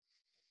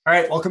All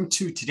right, welcome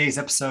to today's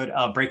episode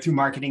of Breakthrough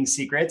Marketing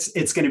Secrets.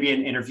 It's going to be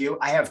an interview.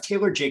 I have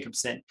Taylor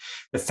Jacobson,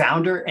 the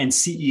founder and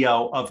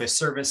CEO of a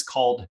service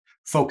called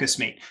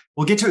FocusMate.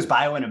 We'll get to his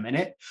bio in a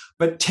minute,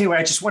 but Taylor,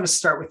 I just want to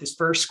start with this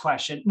first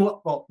question.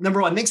 Well, number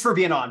one, thanks for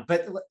being on,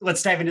 but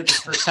let's dive into this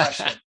first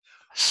question.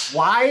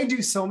 Why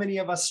do so many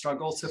of us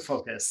struggle to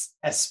focus,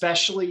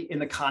 especially in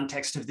the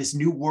context of this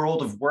new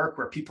world of work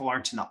where people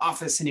aren't in the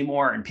office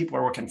anymore and people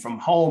are working from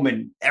home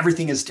and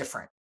everything is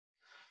different?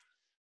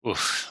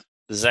 Oof,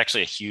 this is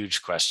actually a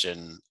huge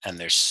question, and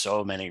there's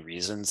so many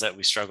reasons that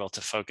we struggle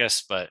to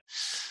focus. But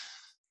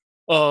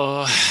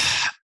oh,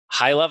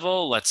 high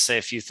level, let's say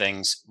a few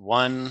things.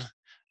 One,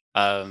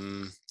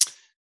 um,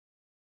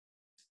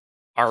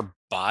 our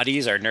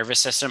bodies, our nervous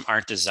system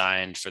aren't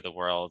designed for the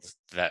world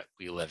that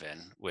we live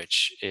in,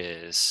 which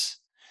is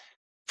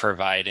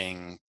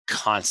providing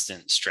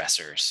constant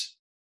stressors,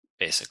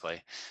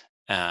 basically.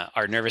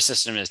 Our nervous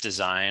system is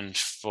designed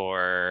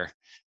for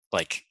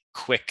like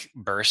quick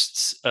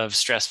bursts of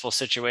stressful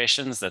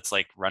situations. That's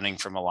like running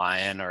from a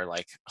lion or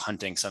like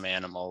hunting some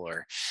animal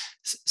or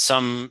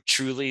some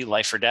truly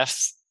life or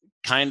death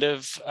kind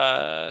of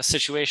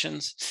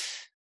situations.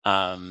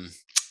 Um,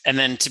 and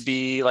then to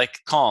be like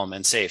calm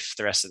and safe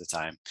the rest of the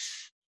time.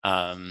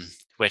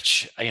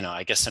 Which,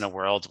 I guess in a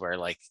world where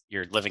like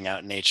you're living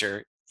out in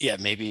nature, yeah,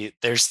 maybe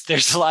there's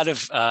a lot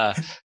of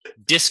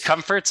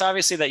discomforts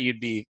obviously that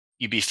you'd be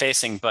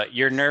facing, but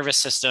your nervous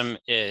system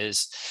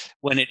is,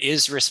 when it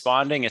is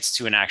responding, it's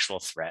to an actual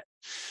threat.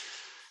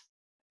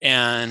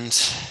 And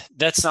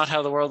that's not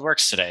how the world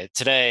works today.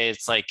 Today,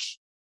 it's like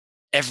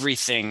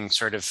everything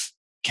sort of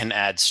can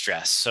add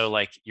stress. So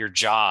like your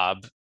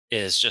job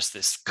is just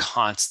this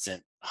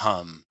constant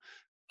hum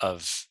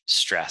of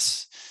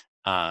stress.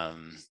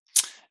 And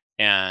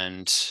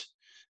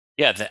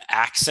yeah, the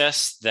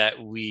access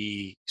that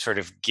we sort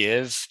of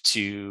give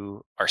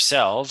to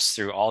ourselves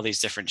through all these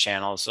different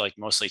channels, like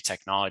mostly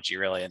technology,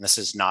 really. And this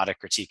is not a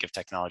critique of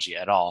technology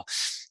at all.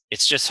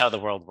 It's just how the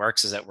world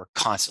works, is that we're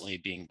constantly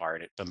being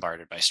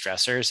bombarded by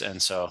stressors.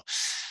 And so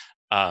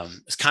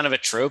it's kind of a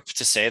trope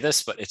to say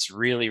this, but it's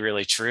really,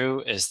 really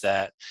true, is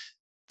that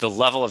the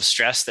level of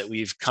stress that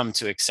we've come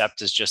to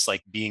accept as just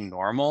like being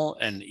normal,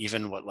 and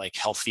even what like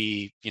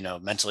healthy,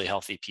 mentally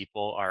healthy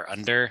people are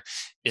under,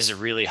 is a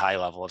really high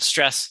level of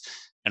stress.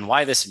 And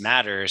why this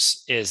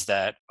matters is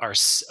that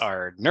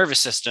our nervous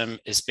system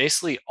is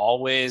basically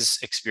always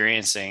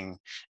experiencing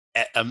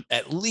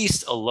at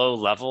least a low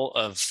level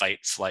of fight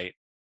flight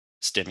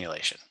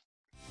stimulation.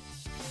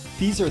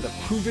 These are the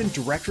proven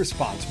direct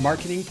response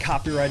marketing,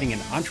 copywriting,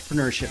 and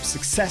entrepreneurship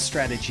success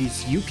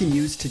strategies you can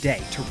use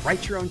today to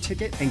write your own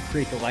ticket and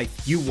create the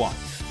life you want.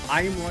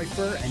 I am Roy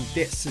Furr, and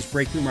this is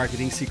Breakthrough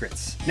Marketing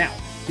Secrets. Now,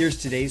 here's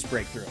today's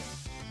breakthrough.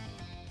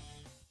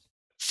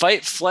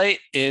 Fight flight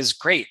is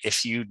great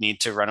if you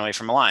need to run away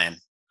from a lion.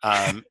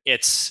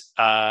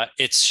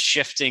 It's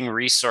shifting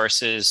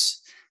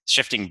resources,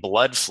 shifting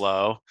blood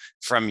flow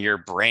from your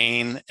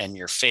brain and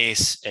your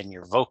face and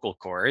your vocal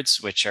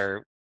cords,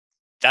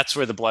 that's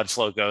where the blood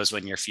flow goes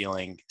when you're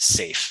feeling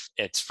safe.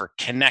 It's for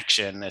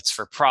connection. It's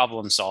for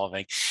problem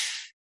solving.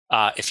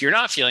 If you're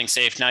not feeling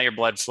safe, now your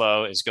blood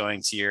flow is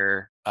going to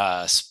your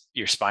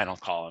spinal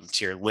column,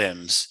 to your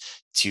limbs,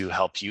 to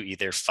help you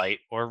either fight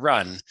or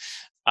run.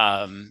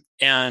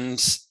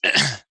 And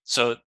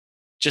so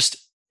just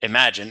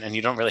imagine, and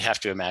you don't really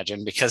have to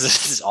imagine because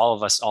this is all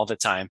of us all the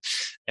time.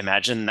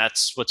 Imagine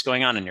that's what's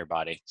going on in your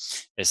body,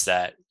 is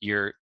that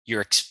you're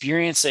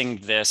experiencing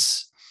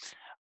this.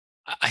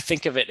 I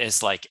think of it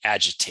as like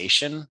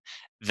agitation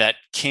that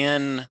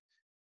can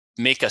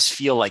make us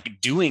feel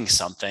like doing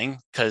something,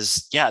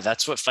 because yeah,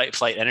 that's what fight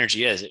flight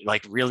energy is. It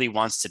like really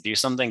wants to do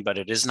something, but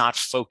it is not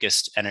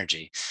focused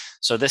energy.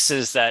 So this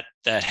is that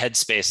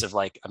headspace of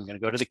like, I'm going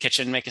to go to the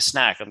kitchen, make a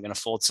snack, I'm going to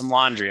fold some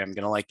laundry, I'm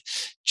going to like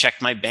check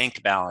my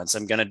bank balance,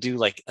 I'm going to do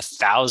like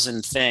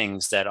 1,000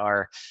 things that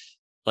are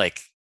like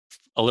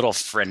a little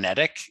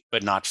frenetic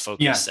but not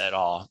focused at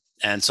all.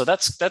 And so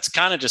that's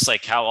kind of just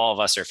like how all of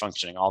us are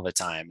functioning all the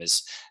time,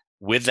 is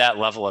with that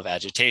level of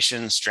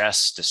agitation,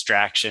 stress,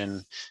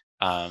 distraction,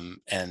 and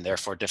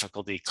therefore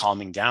difficulty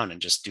calming down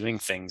and just doing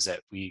things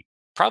that we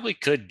probably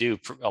could do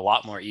a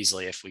lot more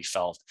easily if we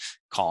felt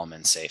calm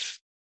and safe.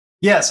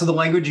 Yeah, so the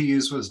language you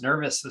used was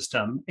nervous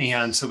system.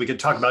 And so we could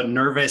talk about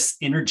nervous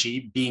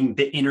energy being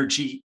the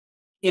energy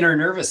in our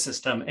nervous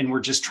system. And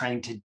we're just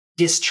trying to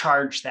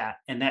discharge that.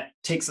 And that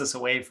takes us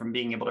away from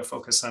being able to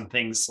focus on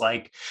things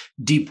like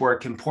deep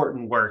work,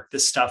 important work, the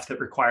stuff that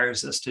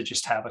requires us to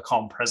just have a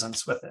calm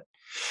presence with it.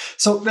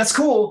 So that's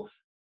cool.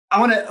 I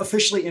want to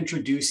officially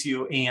introduce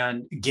you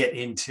and get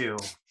into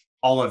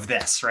all of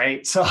this,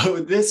 right? So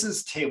this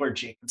is Taylor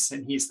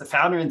Jacobson. He's the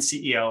founder and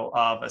CEO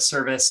of a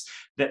service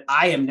that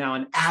I am now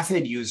an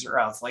avid user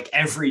of, like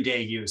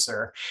everyday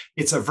user.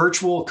 It's a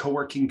virtual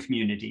co-working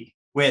community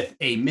with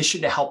a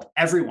mission to help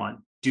everyone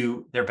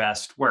do their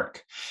best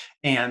work.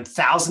 And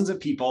thousands of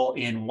people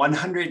in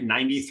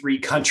 193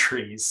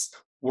 countries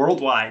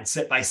worldwide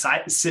sit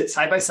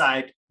side by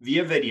side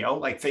via video,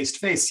 like face to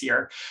face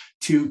here,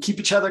 to keep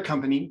each other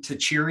company, to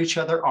cheer each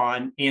other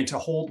on, and to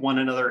hold one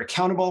another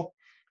accountable.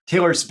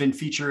 Taylor's been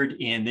featured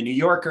in The New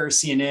Yorker,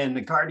 CNN,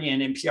 The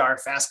Guardian, NPR,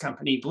 Fast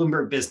Company,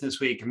 Bloomberg Business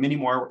Week, and many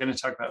more. We're going to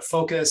talk about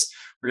focus.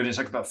 We're going to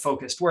talk about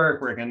focused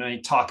work. We're going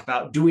to talk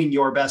about doing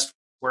your best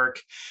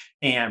work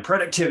and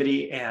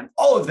productivity and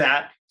all of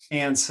that.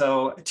 And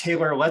so,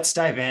 Taylor, let's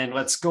dive in.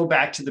 Let's go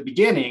back to the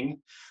beginning.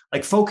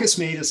 Like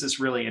FocusMate is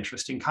this really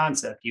interesting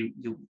concept.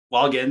 You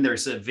log in,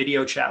 there's a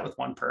video chat with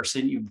one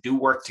person, you do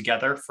work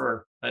together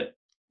for a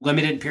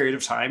limited period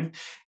of time,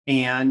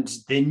 and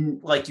then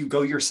like you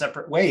go your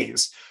separate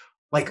ways.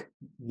 Like,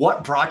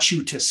 what brought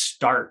you to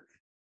start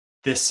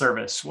this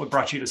service? What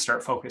brought you to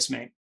start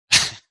FocusMate?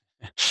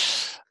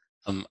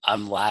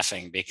 I'm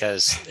laughing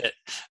because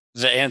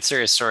the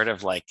answer is sort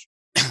of like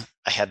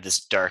I had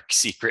this dark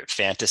secret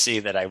fantasy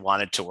that I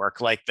wanted to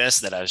work like this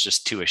that I was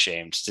just too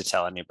ashamed to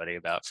tell anybody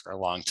about for a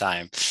long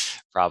time,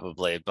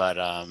 probably. But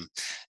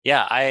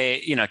yeah,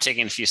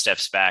 taking a few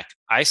steps back,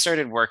 I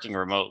started working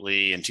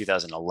remotely in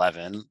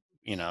 2011,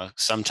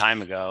 some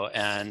time ago,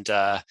 and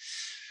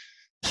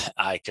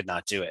I could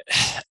not do it.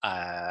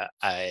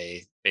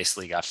 I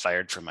basically got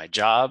fired from my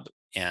job,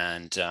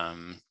 and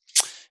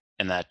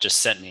that just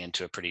sent me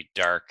into a pretty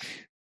dark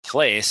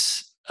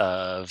place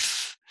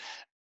of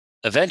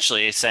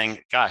eventually saying,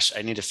 gosh,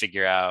 I need to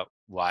figure out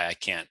why I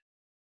can't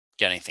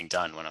get anything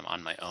done when I'm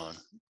on my own.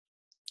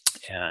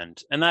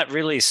 And that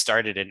really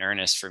started in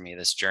earnest for me,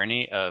 this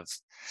journey of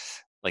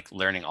like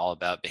learning all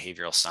about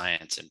behavioral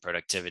science and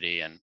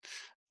productivity and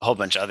a whole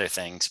bunch of other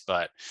things.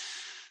 But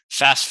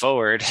fast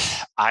forward,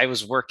 I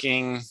was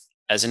working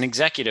as an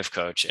executive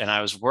coach, and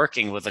I was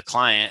working with a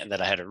client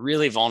that I had a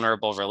really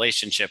vulnerable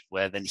relationship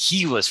with, and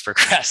he was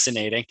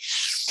procrastinating,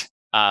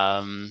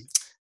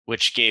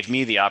 which gave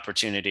me the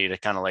opportunity to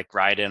kind of like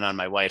ride in on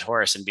my white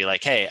horse and be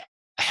like, hey,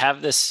 I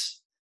have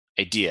this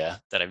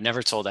idea that I've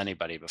never told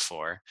anybody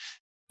before,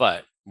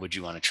 but would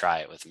you want to try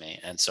it with me?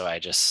 And so I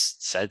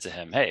just said to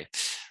him, hey,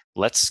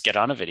 let's get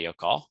on a video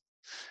call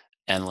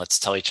and let's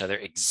tell each other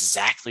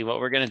exactly what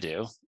we're going to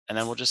do. And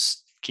then we'll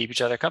just keep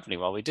each other company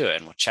while we do it.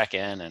 And we'll check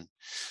in and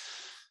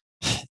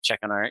check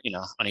on our,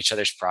 on each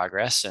other's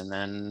progress. And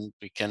then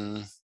we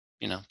can,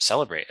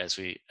 celebrate as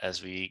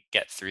we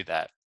get through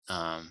that.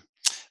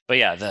 But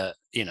yeah,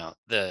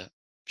 the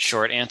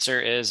short answer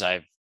is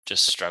I've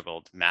just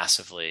struggled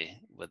massively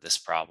with this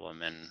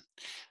problem. And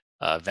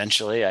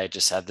eventually I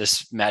just had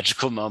this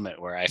magical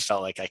moment where I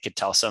felt like I could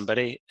tell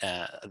somebody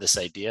this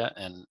idea,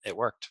 and it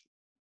worked.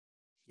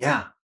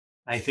 Yeah.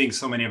 I think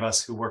so many of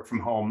us who work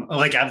from home,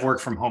 like I've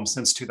worked from home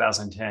since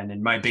 2010,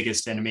 and my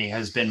biggest enemy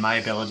has been my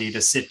ability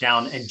to sit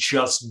down and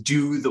just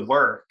do the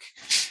work.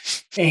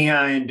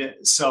 And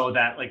so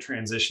that like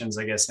transitions,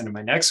 I guess, into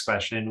my next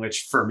question,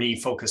 which for me,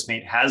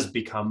 FocusMate has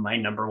become my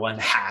number one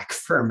hack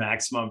for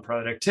maximum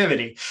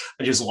productivity.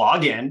 I just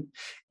log in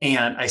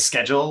and I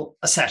schedule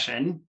a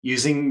session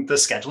using the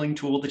scheduling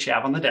tool that you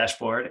have on the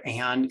dashboard,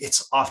 and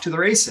it's off to the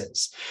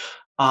races.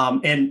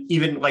 And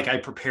even like I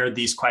prepared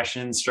these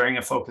questions during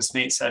a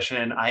FocusMate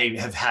session. I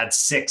have had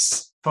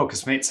 6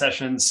 FocusMate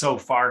sessions so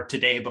far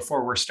today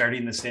before we're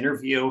starting this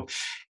interview.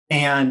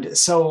 And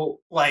so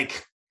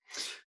like,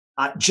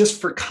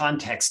 just for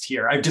context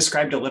here, I've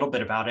described a little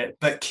bit about it,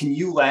 but can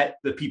you let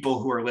the people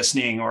who are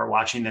listening or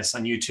watching this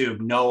on YouTube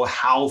know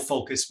how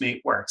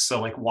FocusMate works?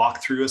 So like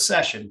walk through a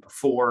session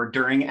before,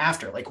 during,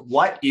 after, like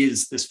what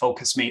is this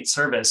FocusMate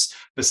service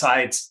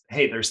besides,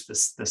 hey, there's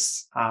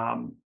this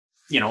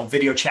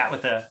video chat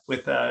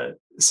with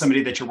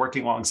somebody that you're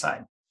working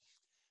alongside?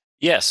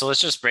 Yeah, so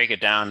let's just break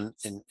it down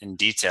in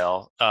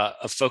detail.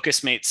 A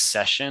FocusMate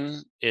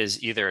session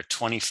is either a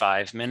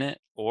 25-minute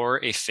or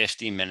a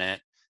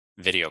 50-minute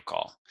video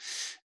call.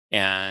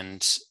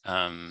 And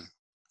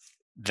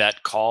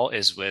that call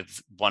is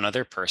with one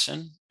other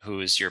person who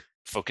is your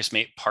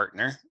FocusMate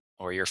partner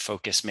or your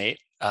FocusMate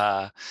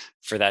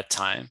for that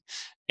time.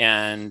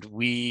 And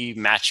we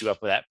match you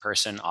up with that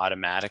person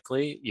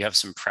automatically. You have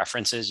some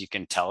preferences. You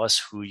can tell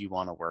us who you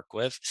want to work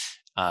with.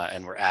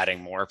 And we're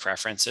adding more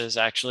preferences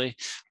actually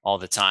all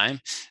the time.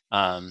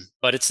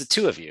 But it's the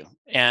two of you.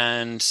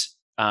 And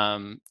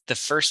the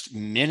first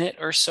minute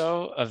or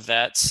so of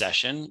that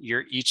session,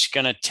 you're each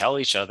going to tell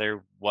each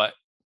other what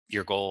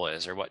your goal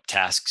is or what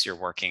tasks you're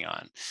working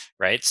on,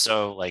 right?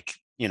 So like,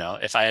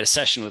 if I had a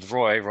session with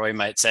Roy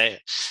might say,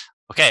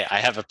 okay, I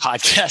have a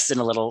podcast in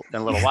a little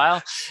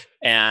while,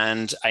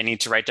 and I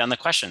need to write down the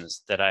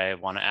questions that I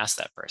want to ask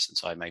that person.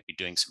 So I might be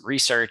doing some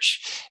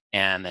research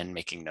and then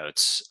making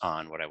notes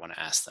on what I want to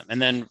ask them.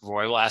 And then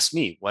Roy will ask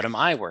me, what am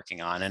I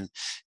working on? And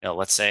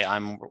let's say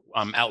I'm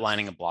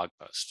outlining a blog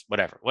post,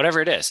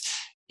 whatever it is.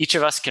 Each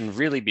of us can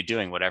really be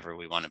doing whatever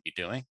we want to be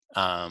doing.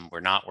 We're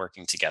not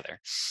working together.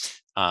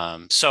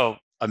 So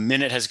a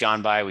minute has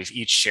gone by. We've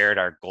each shared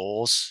our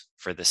goals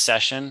for the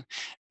session.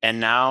 And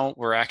now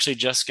we're actually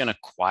just going to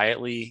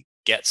quietly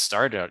get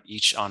started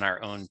each on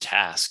our own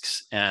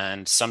tasks.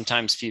 And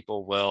sometimes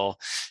people will,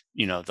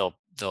 they'll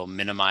they'll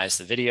minimize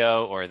the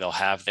video, or they'll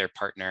have their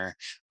partner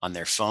on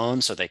their phone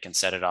so they can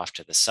set it off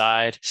to the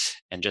side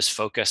and just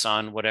focus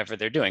on whatever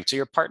they're doing. So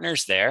your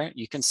partner's there,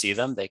 you can see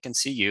them, they can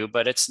see you,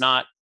 but it's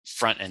not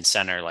front and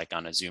center like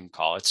on a Zoom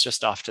call. It's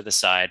just off to the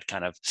side,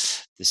 kind of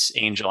this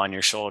angel on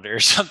your shoulder or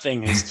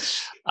something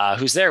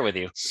who's there with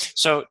you.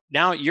 So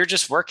now you're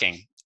just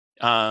working.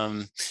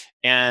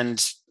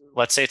 And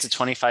let's say it's a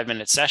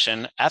 25-minute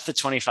session. At the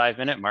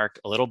 25-minute mark,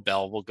 a little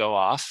bell will go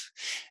off,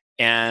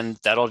 and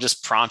that'll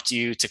just prompt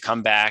you to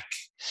come back,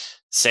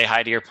 say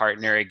hi to your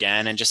partner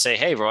again, and just say,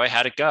 "Hey, Roy,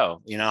 how'd it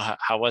go?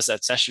 How was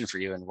that session for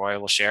you?" And Roy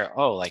will share,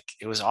 "Oh, like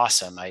it was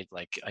awesome. I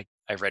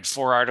read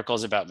 4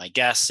 articles about my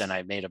guests, and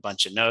I made a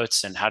bunch of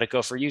notes. And how'd it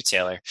go for you,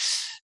 Taylor?"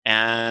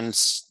 And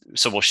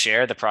so we'll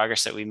share the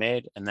progress that we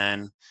made, and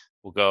then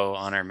we'll go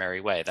on our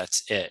merry way.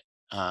 That's it.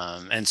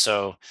 And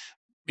so,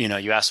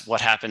 you asked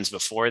what happens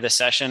before the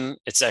session.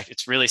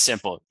 It's really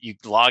simple. You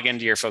log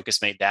into your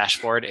FocusMate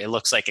dashboard. It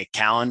looks like a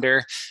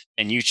calendar,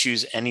 and you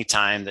choose any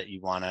time that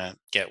you want to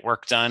get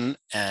work done,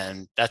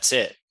 and that's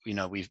it.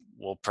 We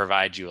will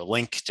provide you a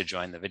link to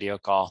join the video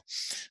call.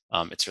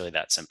 It's really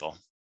that simple.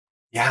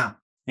 Yeah.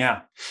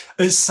 Yeah.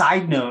 A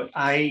side note,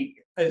 I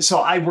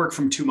work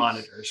from 2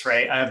 monitors,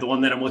 right? I have the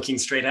one that I'm looking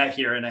straight at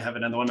here, and I have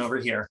another one over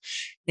here.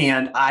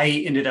 And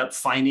I ended up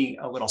finding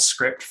a little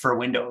script for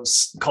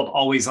Windows called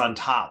Always on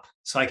Top.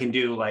 So I can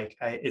do I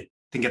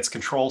think it's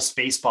Control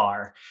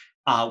Spacebar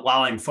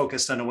while I'm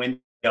focused on a window,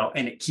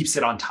 and it keeps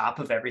it on top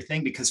of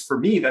everything. Because for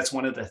me, that's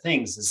one of the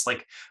things, is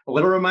like a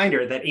little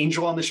reminder, that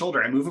angel on the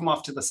shoulder. I move them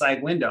off to the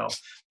side window,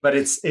 but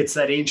it's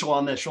that angel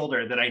on the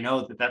shoulder that I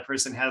know that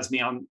person has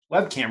me on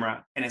web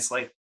camera, and it's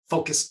like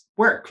focused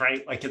work,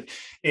 right? Like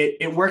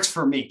it works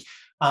for me.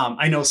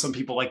 I know some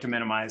people like to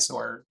minimize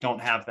or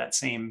don't have that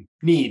same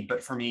need,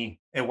 but for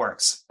me, it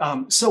works.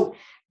 So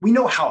we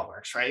know how it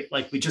works, right?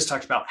 Like we just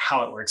talked about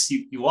how it works.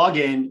 You log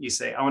in, you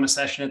say, "I want a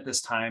session at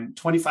this time,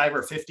 25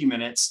 or 50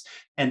 minutes.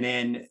 And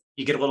then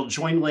you get a little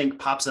join link,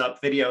 pops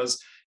up, videos,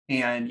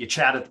 and you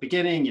chat at the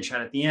beginning, you chat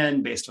at the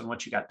end based on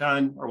what you got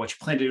done or what you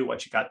plan to do,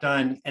 what you got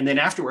done. And then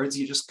afterwards,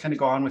 you just kind of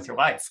go on with your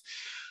life."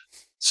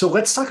 So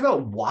let's talk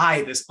about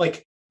why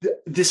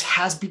this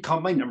has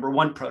become my number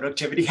one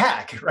productivity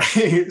hack,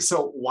 right?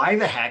 So why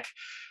the heck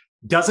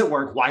does it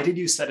work? Why did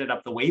you set it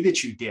up the way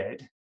that you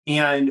did?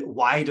 And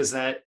why does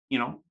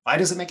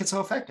it make it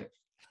so effective?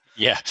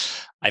 Yeah,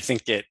 I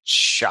think it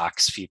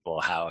shocks people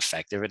how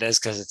effective it is,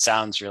 because it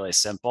sounds really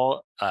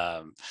simple.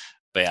 But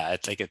yeah, I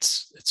think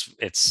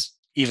it's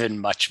even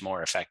much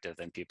more effective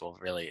than people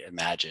really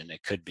imagine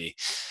it could be.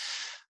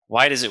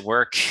 Why does it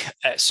work?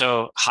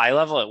 So high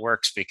level, it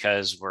works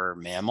because we're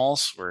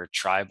mammals, we're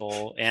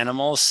tribal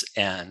animals,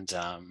 and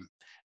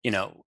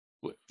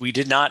we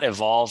did not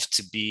evolve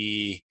to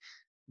be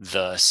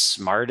the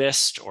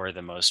smartest or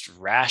the most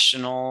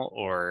rational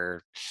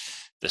or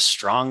the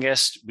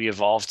strongest. We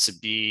evolved to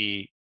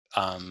be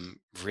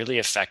really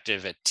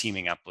effective at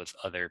teaming up with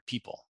other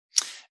people,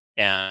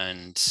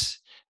 and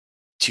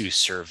to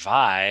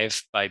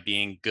survive by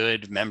being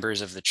good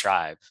members of the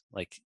tribe.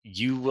 Like,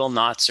 you will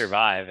not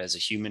survive as a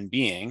human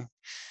being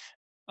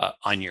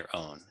on your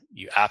own.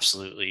 You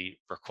absolutely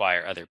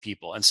require other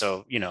people. And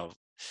so,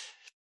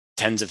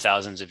 tens of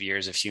thousands of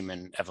years of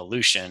human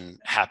evolution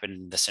happened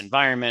in this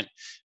environment.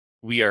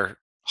 We are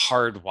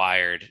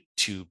hardwired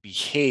to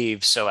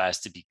behave so as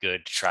to be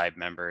good tribe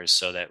members,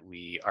 so that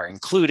we are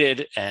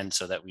included and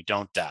so that we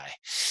don't die.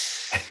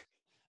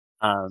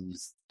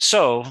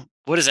 So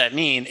what does that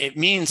mean? It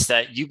means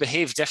that you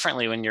behave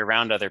differently when you're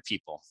around other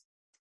people,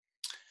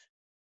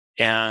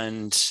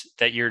 and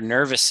that your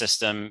nervous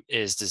system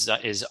is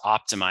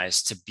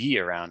optimized to be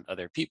around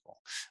other people.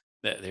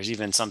 There's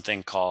even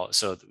something called,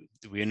 so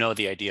we know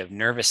the idea of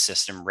nervous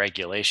system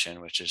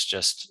regulation, which is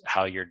just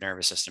how your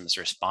nervous system is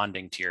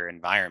responding to your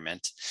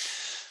environment.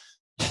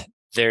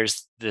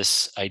 There's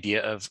this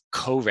idea of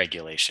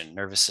co-regulation,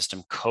 nervous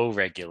system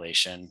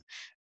co-regulation,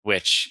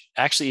 which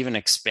actually even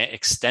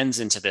extends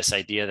into this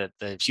idea that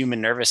the human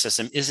nervous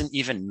system isn't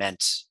even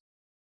meant,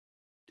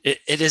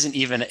 it isn't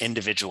even an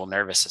individual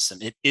nervous system.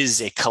 It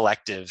is a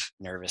collective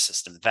nervous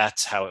system.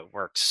 That's how it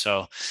works.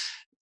 So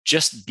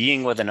just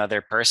being with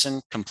another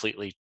person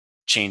completely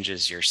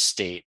changes your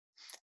state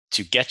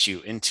to get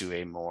you into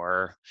a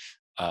more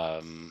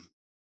a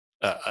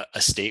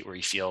state where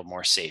you feel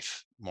more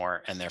safe,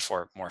 more, and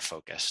therefore more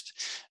focused.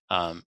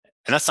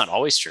 And that's not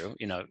always true.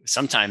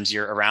 Sometimes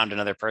you're around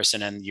another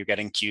person and you're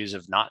getting cues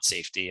of not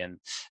safety, and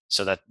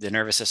so that the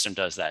nervous system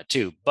does that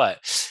too. But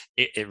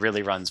it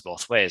really runs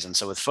both ways. And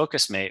so with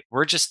FocusMate,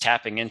 we're just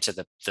tapping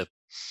into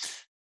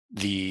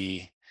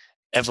the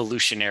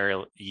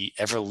evolutionary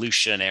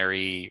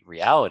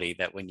reality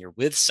that when you're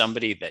with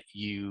somebody that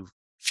you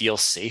feel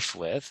safe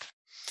with,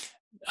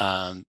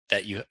 that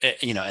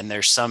and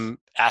there's some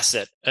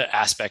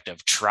aspect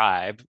of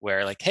tribe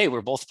where, like, hey,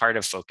 we're both part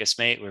of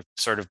FocusMate, we're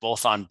sort of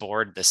both on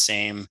board the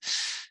same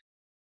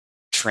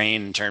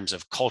train in terms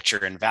of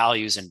culture and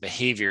values and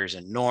behaviors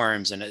and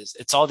norms, and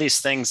it's all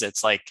these things.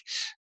 It's like,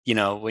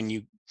 when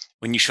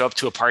when you show up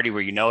to a party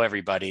where you know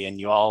everybody and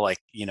you all like,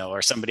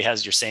 or somebody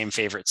has your same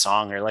favorite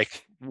song or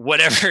like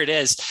whatever it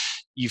is,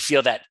 you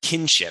feel that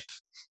kinship.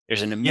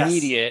 There's an Yes.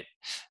 immediate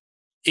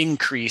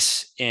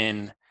increase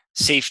in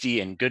safety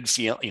and good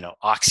feel,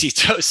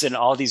 oxytocin,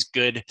 all these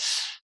good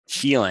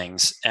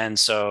feelings. And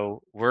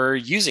so we're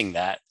using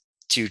that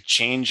to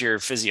change your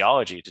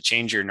physiology, to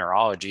change your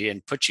neurology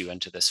and put you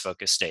into this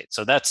focused state.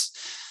 So that's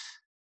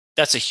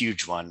a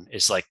huge one.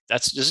 Is like,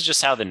 this is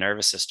just how the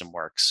nervous system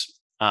works.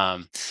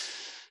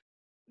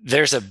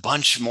 There's a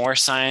bunch more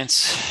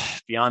science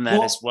beyond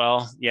that as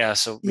well. Yeah.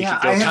 So we yeah,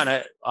 could go kind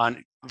of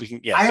on, I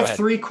go have ahead.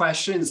 3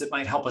 questions that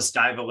might help us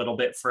dive a little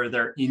bit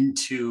further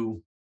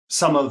into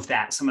some of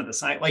the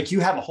science. Like you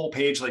have a whole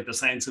page, like the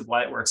science of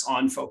why it works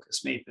on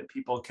FocusMate that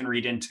people can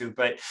read into.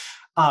 But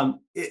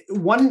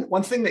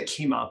one thing that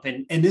came up,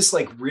 and this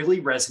like really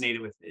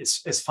resonated with,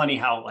 is funny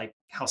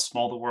how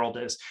small the world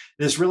is.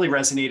 This really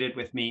resonated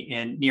with me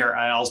in Nir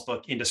Eyal's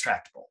book,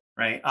 Indistractable,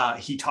 right?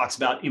 He talks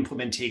about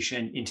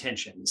implementation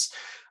intentions.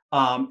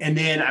 And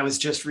then I was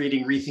just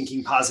reading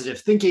Rethinking Positive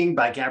Thinking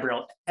by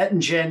Gabrielle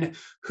Ettingen,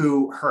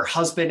 who her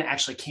husband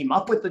actually came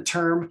up with the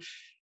term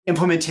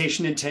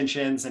implementation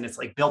intentions, and it's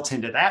like built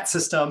into that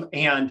system.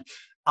 And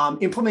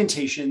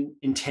implementation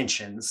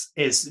intentions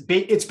it's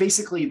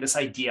basically this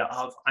idea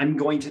of, I'm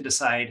going to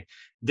decide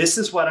this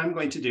is what I'm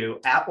going to do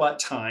at what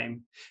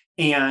time.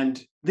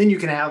 And then you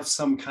can have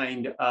some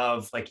kind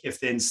of like if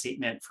then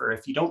statement for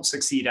if you don't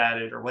succeed at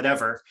it or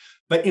whatever.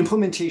 But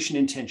implementation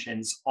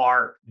intentions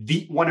are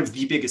one of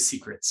the biggest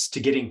secrets to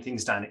getting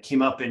things done. It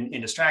came up in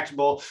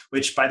Indistractable,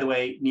 which, by the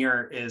way,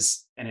 Nir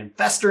is an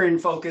investor in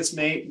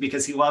FocusMate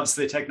because he loves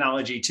the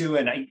technology too.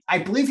 And I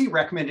believe he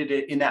recommended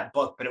it in that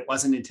book, but it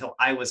wasn't until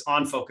I was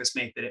on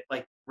FocusMate that it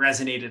like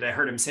resonated. I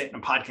heard him say it in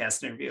a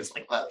podcast interview. It's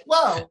like,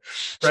 whoa,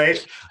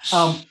 right?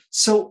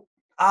 So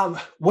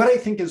what I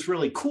think is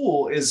really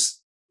cool is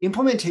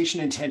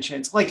implementation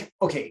intentions. Like,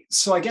 okay,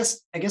 so I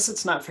guess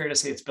it's not fair to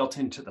say it's built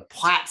into the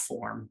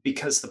platform,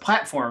 because the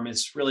platform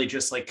is really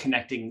just like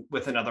connecting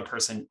with another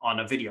person on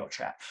a video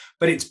chat,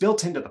 but it's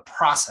built into the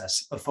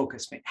process of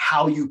FocusMate,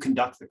 how you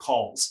conduct the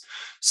calls.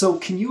 So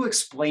can you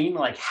explain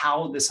like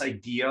how this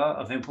idea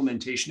of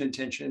implementation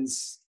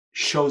intentions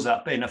shows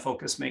up in a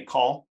FocusMate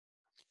call?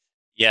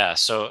 Yeah.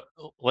 So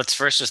let's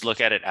first just look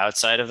at it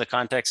outside of the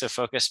context of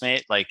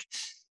FocusMate. Like,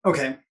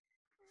 okay,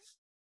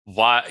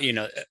 why,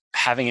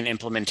 having an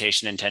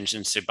implementation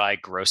intentions to buy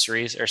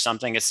groceries or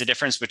something, it's the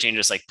difference between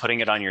just like putting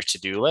it on your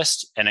to-do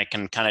list and it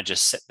can kind of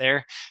just sit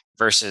there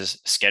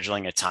versus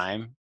scheduling a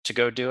time to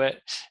go do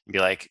it and be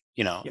like,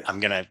 yeah,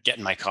 I'm going to get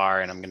in my car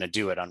and I'm going to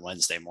do it on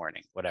Wednesday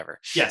morning, whatever.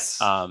 Yes.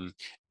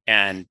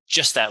 And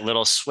just that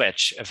little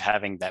switch of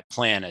having that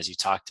plan, as you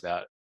talked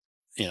about,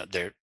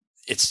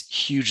 it's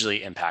hugely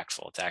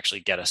impactful to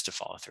actually get us to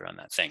follow through on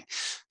that thing.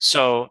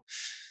 So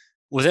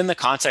within the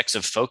context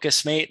of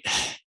FocusMate,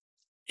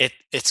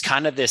 it's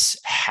kind of this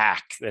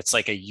hack that's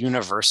like a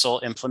universal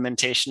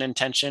implementation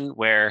intention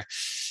where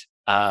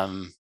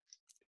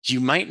you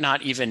might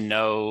not even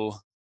know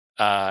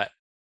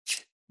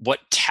what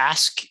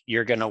task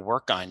you're going to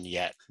work on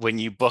yet when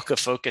you book a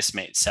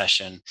FocusMate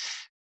session,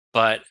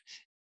 but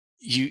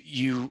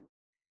you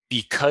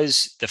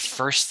because the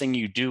first thing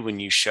you do when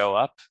you show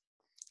up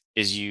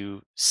is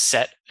you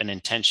set an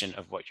intention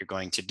of what you're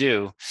going to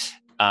do.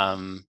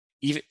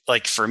 Even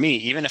like for me,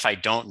 even if I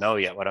don't know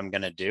yet what I'm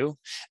going to do,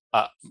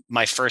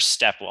 my first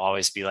step will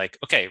always be like,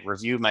 okay,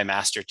 review my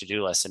master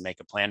to-do list and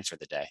make a plan for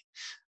the day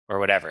or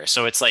whatever.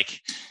 So it's like,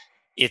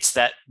 it's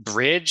that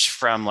bridge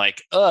from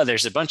like, oh,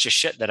 there's a bunch of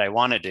shit that I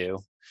want to do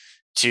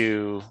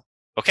to,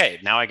 okay,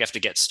 now I have to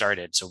get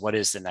started. So what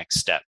is the next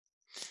step?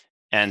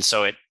 And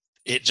so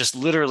it just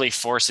literally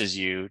forces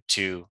you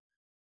to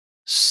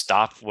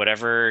stop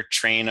whatever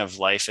train of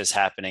life is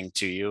happening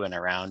to you and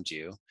around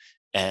you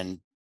and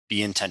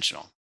be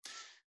intentional.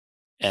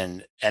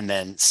 And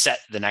then set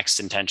the next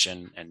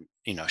intention and,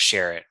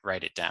 share it,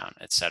 write it down,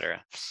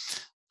 etc.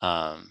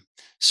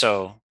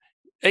 So,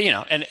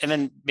 and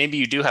then maybe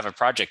you do have a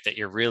project that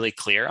you're really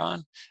clear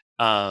on.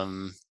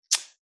 I'm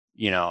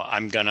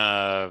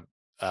gonna,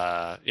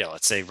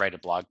 let's say write a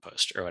blog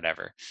post or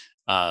whatever.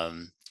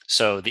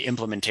 So the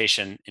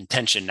implementation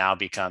intention now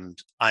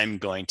becomes, I'm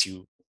going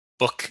to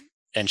book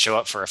and show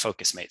up for a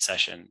FocusMate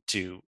session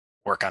to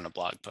work on a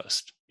blog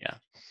post. Yeah.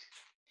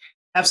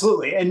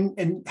 Absolutely.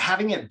 And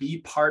having it be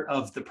part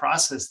of the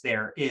process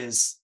there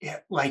is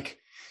like,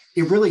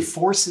 it really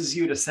forces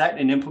you to set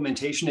an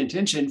implementation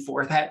intention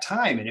for that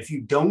time. And if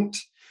you don't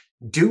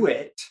do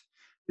it,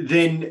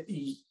 then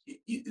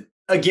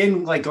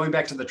again, like going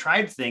back to the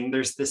tribe thing,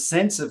 there's this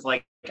sense of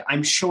like,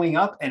 I'm showing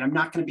up and I'm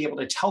not going to be able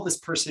to tell this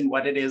person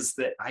what it is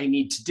that I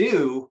need to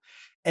do.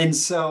 And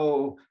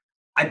so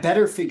I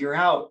better figure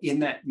out in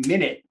that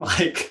minute,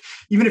 like,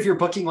 even if you're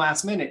booking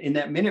last minute, in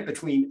that minute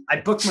between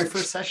I booked my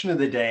first session of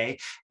the day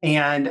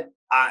and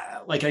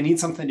I need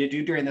something to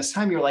do during this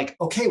time, you're like,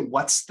 okay,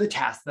 what's the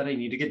task that I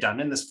need to get done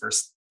in this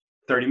first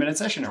 30-minute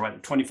session or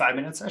what,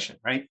 25-minute session,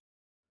 right?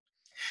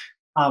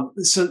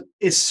 So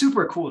it's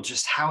super cool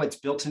just how it's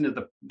built into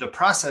the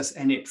process,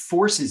 and it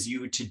forces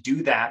you to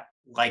do that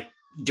like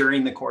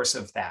during the course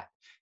of that?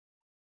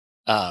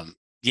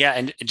 Yeah,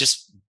 and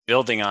just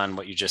building on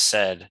what you just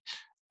said,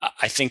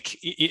 I think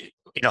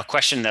a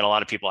question that a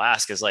lot of people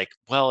ask is like,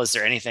 well, is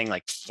there anything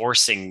like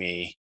forcing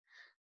me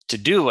to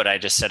do what I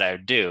just said I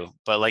would do?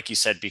 But like you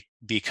said,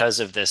 because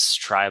of this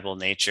tribal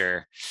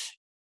nature,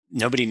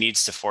 nobody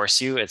needs to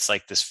force you. It's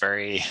like this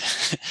very,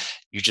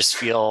 you just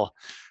feel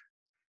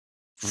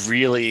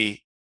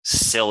really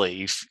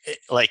silly.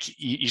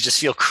 You just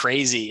feel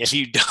crazy if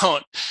you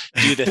don't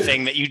do the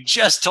thing that you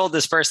just told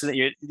this person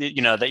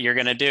that that you're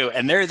going to do,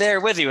 and they're there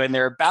with you and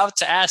they're about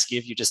to ask you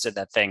if you just did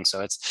that thing.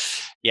 So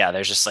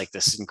there's just like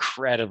this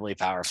incredibly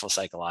powerful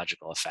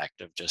psychological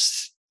effect of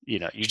just, you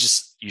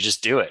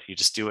just do it. You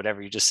just do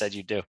whatever you just said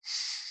you do.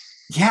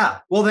 Yeah,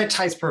 well, that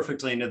ties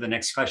perfectly into the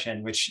next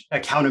question, which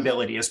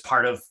accountability is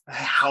part of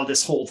how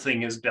this whole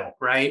thing is built,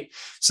 right?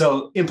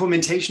 So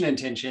implementation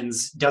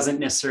intentions doesn't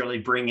necessarily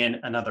bring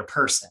in another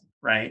person,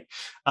 right?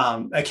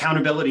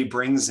 Accountability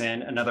brings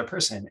in another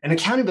person, and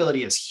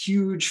accountability is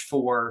huge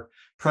for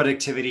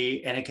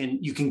productivity, and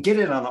you can get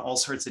it on all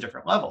sorts of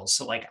different levels.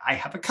 So like I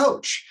have a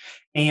coach,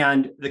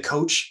 and the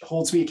coach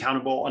holds me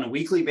accountable on a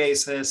weekly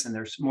basis, and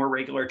there's more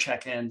regular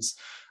check-ins,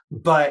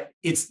 but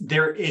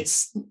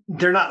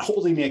they're not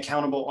holding me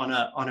accountable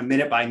on a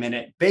minute by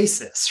minute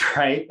basis,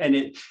 right?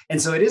 And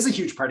so it is a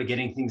huge part of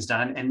getting things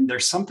done. And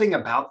there's something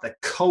about the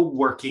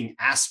co-working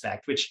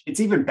aspect, which it's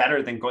even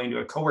better than going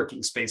to a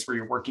co-working space where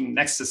you're working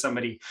next to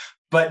somebody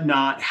but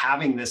not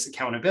having this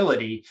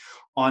accountability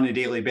on a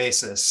daily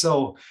basis.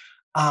 So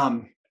I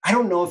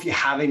don't know if you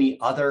have any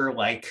other,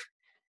 like,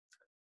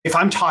 if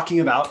I'm talking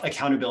about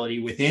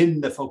accountability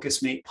within the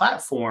FocusMate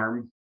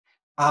platform,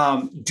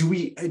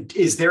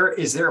 is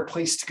there a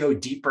place to go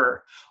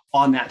deeper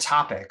on that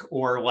topic,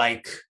 or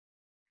like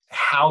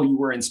how you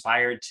were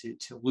inspired to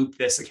loop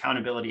this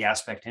accountability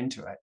aspect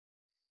into it?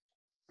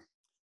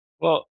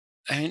 Well,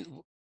 I mean,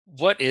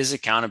 what is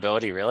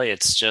accountability really?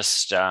 It's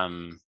just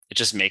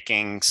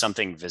making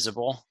something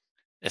visible.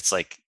 It's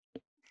like,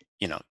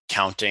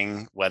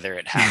 counting whether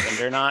it happened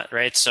or not,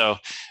 right? So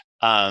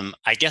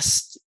I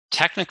guess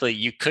technically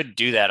you could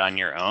do that on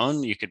your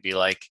own. You could be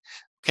like,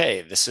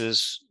 okay, this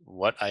is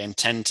what I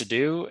intend to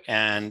do.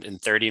 And in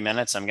 30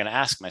 minutes, I'm going to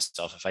ask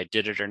myself if I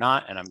did it or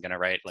not. And I'm going to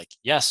write like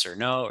yes or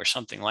no or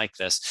something like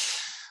this.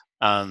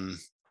 In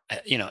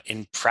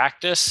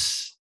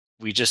practice,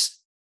 we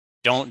just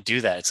don't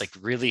do that. It's like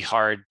really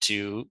hard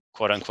to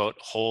quote unquote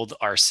hold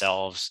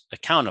ourselves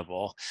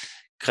accountable,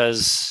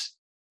 because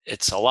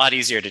it's a lot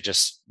easier to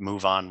just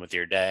move on with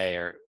your day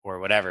or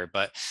whatever.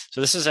 But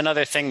so this is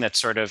another thing that's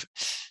sort of,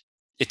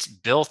 it's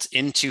built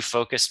into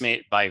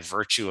FocusMate by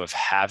virtue of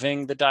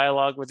having the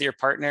dialogue with your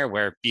partner,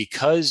 where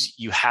because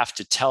you have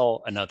to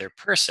tell another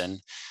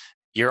person,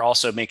 you're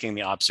also making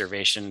the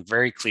observation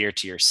very clear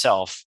to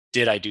yourself: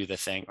 did I do the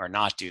thing or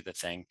not do the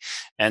thing?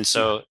 And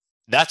so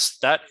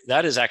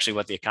that is actually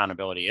what the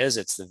accountability is.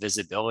 It's the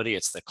visibility,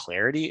 it's the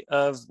clarity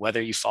of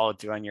whether you followed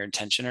through on your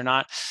intention or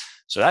not.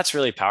 So that's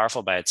really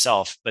powerful by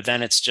itself. But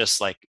then it's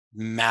just like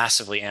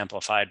massively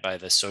amplified by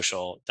the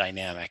social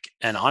dynamic.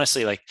 And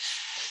honestly, like,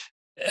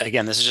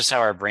 again, this is just how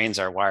our brains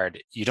are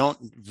wired. You don't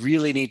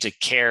really need to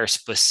care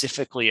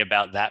specifically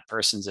about that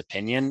person's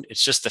opinion.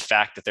 It's just the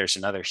fact that there's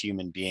another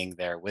human being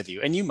there with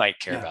you, and you might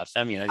care about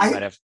them. You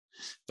might have,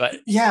 but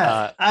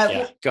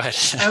go ahead.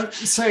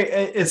 Sorry,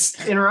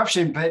 it's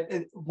interruption, but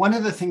one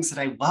of the things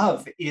that I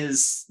love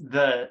is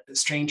the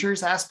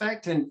strangers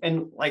aspect.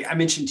 And like I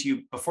mentioned to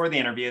you before the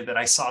interview that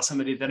I saw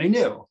somebody that I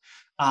knew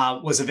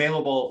was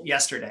available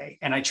yesterday,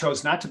 and I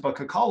chose not to book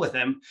a call with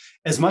him.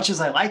 As much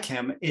as I like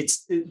him,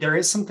 there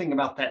is something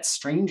about that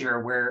stranger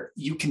where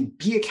you can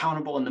be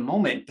accountable in the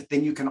moment, but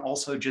then you can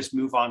also just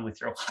move on with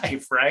your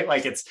life, right?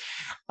 Like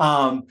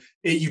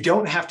you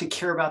don't have to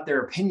care about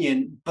their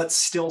opinion, but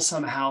still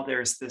somehow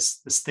there's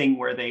this thing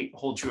where they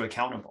hold you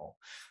accountable.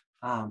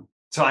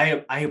 So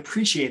I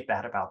appreciate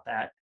that about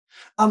that.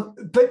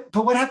 But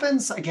what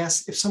happens, I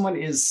guess, if someone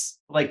is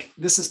like,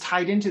 this is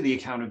tied into the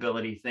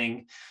accountability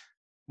thing?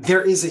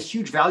 There is a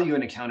huge value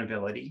in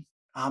accountability.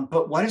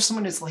 But what if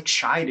someone is like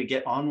shy to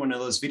get on one of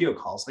those video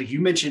calls? Like you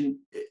mentioned,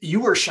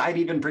 you were shy to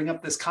even bring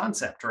up this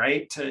concept,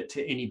 right?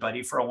 To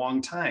anybody for a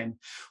long time.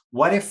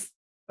 What if,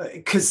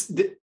 I've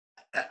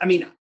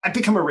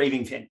become a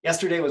raving fan.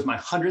 Yesterday was my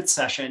 100th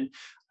session.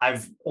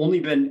 I've only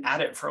been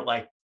at it for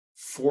like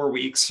 4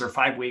 weeks or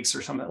 5 weeks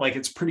or something. Like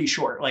it's pretty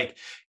short.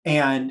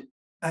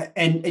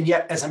 And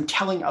yet, as I'm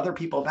telling other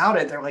people about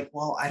it, they're like,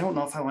 well, I don't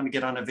know if I want to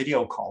get on a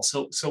video call.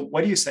 So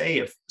what do you say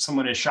if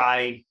someone is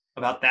shy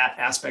about that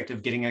aspect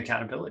of getting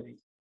accountability?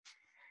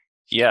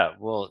 Yeah,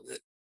 well,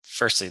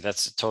 firstly,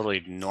 that's a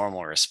totally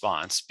normal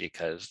response,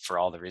 because for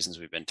all the reasons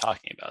we've been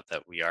talking about,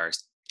 that we are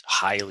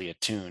highly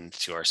attuned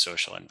to our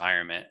social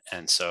environment.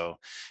 And so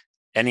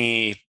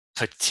any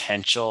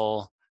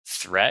potential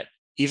threat,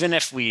 even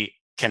if we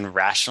can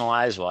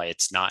rationalize why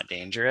it's not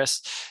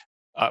dangerous,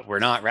 we're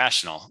not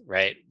rational,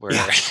 right? We're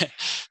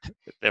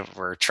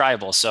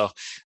tribal. So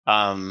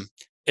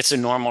it's a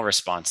normal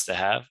response to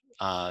have,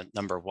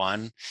 number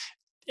one.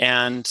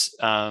 And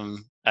I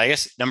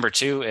guess number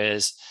two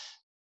is,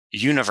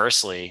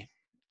 universally,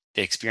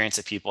 the experience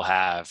that people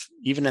have,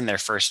 even in their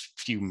first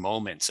few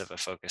moments of a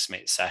focus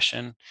mate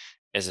session,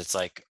 is it's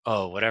like,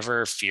 oh,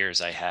 whatever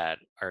fears I had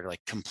are like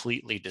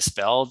completely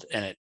dispelled,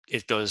 and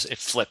it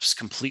flips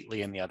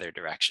completely in the other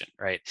direction,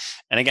 right?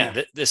 And again,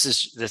 Yeah. this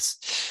is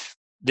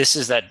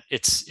that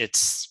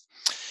it's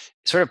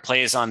sort of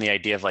plays on the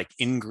idea of like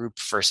in-group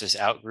versus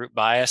out-group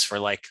bias,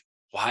 where like,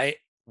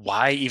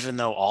 why even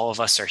though all of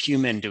us are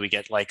human, do we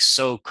get like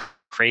so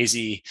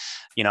crazy?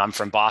 I'm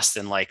from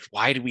Boston, like,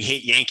 why do we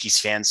hate Yankees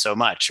fans so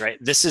much, right?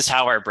 This is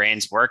how our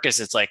brains work. Is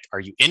it's like, are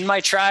you in my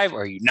tribe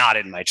or are you not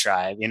in my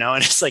tribe? And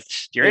it's like,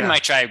 if you're in Yeah. my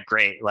tribe,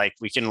 great, like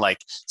we can like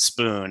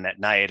spoon at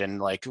night and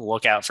like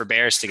look out for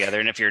bears together.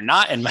 And if you're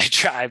not in my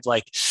tribe,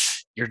 like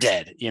you're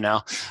dead.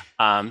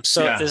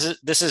 So Yeah.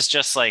 this is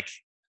just like,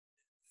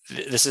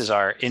 this is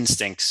our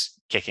instincts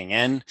kicking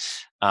in.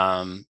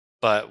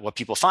 But what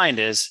people find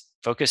is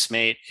focus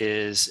mate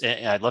is,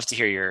 and I'd love to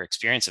hear your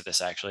experience of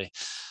this actually,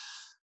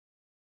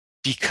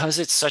 because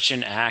it's such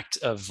an act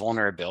of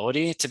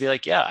vulnerability to be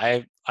like, yeah,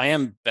 I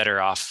am better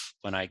off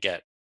when I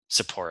get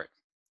support,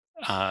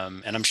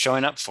 and I'm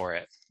showing up for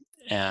it,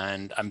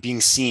 and I'm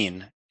being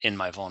seen in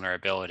my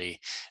vulnerability.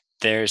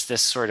 There's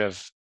this sort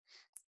of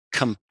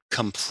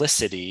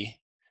complicity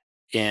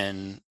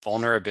in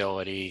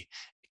vulnerability,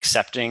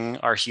 accepting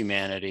our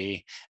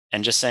humanity,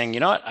 and just saying,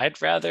 you know what,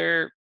 I'd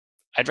rather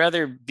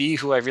be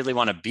who I really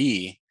want to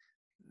be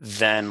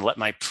than let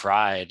my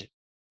pride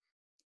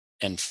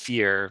and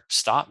fear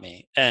stop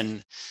me.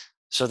 And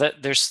so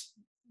that there's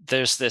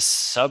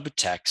this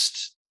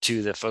subtext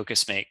to the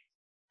focus mate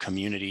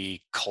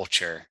community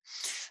culture,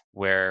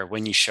 where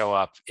when you show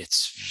up,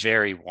 it's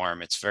very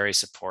warm, it's very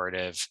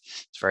supportive,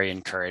 it's very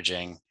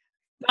encouraging.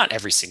 Not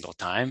every single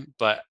time,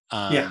 but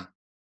Yeah.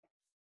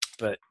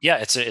 yeah,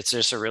 it's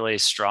just a really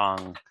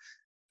strong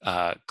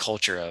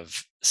culture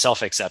of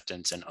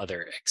self-acceptance and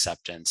other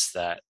acceptance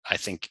that I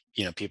think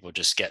people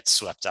just get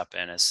swept up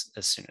in as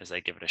soon as they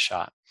give it a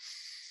shot.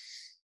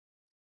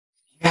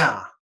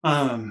 Yeah.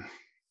 Um,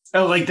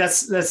 oh, like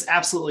that's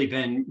absolutely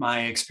been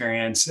my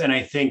experience. And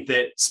I think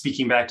that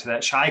speaking back to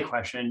that shy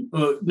question,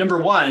 number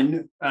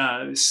one,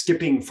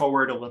 skipping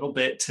forward a little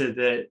bit to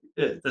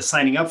the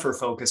signing up for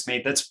Focus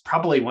Mate, that's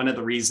probably one of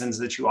the reasons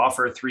that you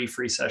offer 3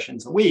 free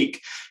sessions a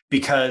week,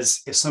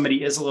 because if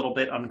somebody is a little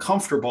bit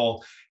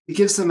uncomfortable, it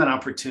gives them an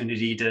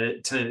opportunity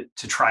to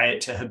try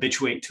it, to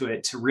habituate to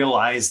it, to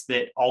realize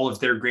that all of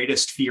their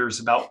greatest fears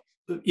about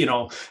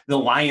the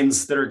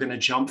lions that are going to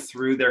jump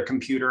through their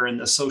computer and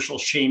the social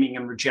shaming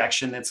and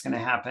rejection that's going to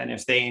happen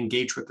if they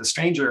engage with the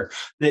stranger,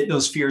 that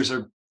those fears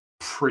are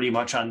pretty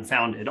much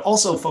unfounded.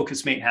 Also,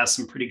 FocusMate has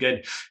some pretty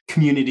good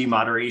community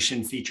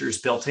moderation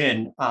features built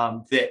in,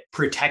 that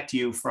protect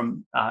you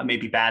from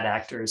maybe bad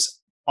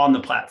actors on the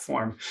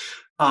platform.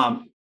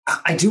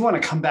 I do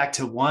want to come back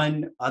to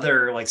one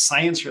other like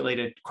science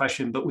related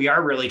question, but we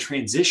are really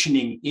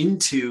transitioning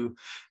into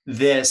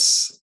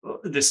this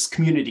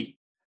community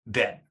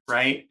bit,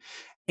 right?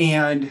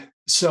 And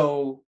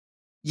so,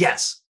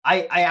 yes,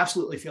 I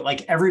absolutely feel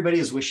like everybody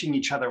is wishing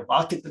each other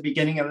luck at the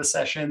beginning of the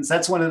sessions.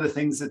 That's one of the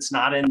things that's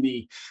not in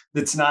the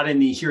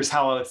here's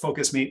how a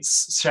focus mate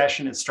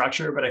session is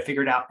structured. But I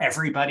figured out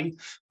everybody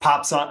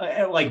pops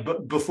on like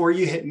before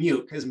you hit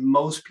mute, because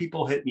most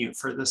people hit mute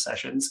for the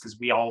sessions, because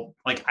we all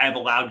like, I have a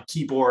loud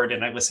keyboard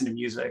and I listen to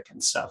music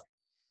and stuff.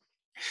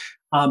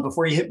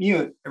 Before you hit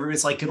mute,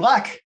 everybody's like, good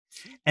luck.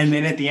 And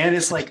then at the end,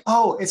 it's like,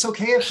 oh, it's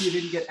okay if you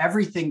didn't get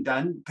everything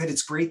done, but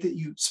it's great that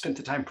you spent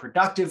the time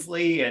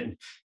productively, and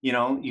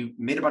you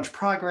made a bunch of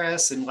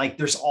progress, and like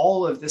there's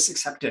all of this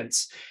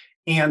acceptance.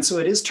 And so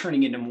it is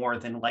turning into more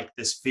than like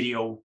this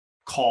video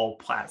call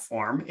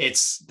platform.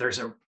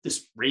 There's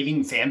this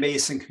raving fan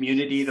base and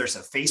community. There's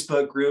a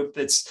Facebook group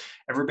that's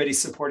everybody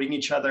supporting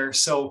each other.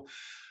 So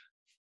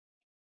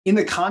in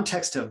the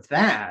context of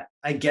that,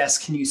 I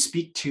guess, can you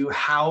speak to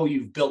how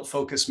you've built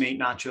FocusMate,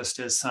 not just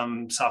as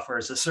some software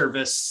as a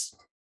service,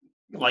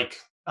 like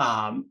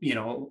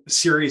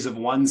series of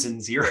ones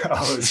and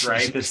zeros,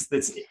 right?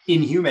 That's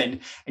inhuman,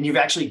 and you've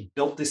actually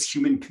built this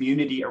human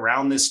community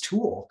around this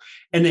tool.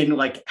 And then,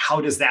 like, how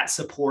does that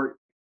support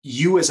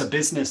you as a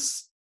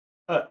business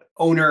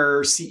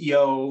owner,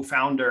 CEO,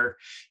 founder,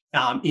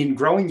 in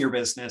growing your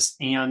business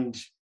and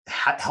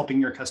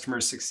helping your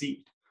customers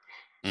succeed?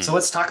 So Mm.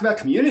 let's talk about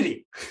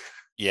community.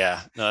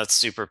 Yeah, no, that's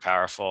super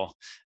powerful.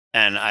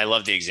 And I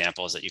love the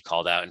examples that you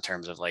called out in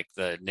terms of like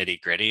the nitty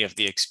gritty of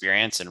the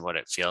experience and what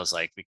it feels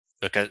like,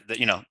 because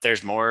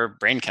there's more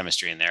brain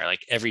chemistry in there.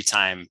 Like every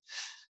time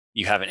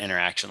you have an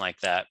interaction like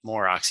that,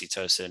 more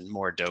oxytocin,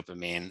 more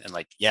dopamine, and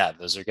like, yeah,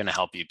 those are going to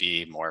help you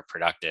be more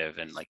productive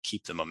and like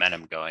keep the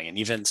momentum going, and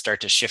even start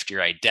to shift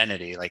your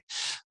identity. Like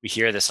we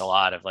hear this a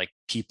lot of like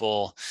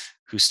people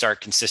who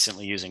start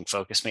consistently using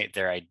FocusMate,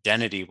 their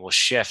identity will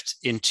shift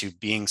into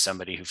being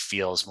somebody who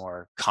feels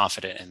more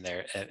confident in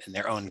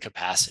their own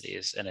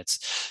capacities. And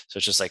it's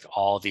just like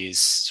all these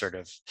sort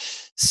of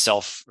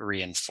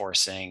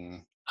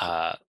self-reinforcing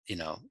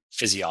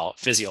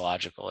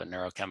physiological and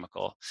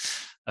neurochemical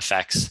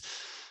effects.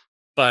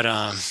 But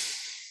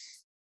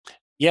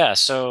yeah,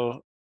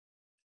 so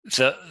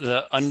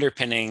the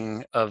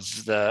underpinning of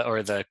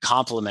the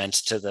complement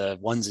to the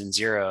ones and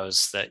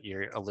zeros that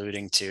you're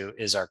alluding to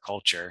is our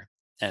culture.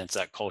 And it's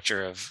that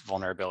culture of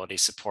vulnerability,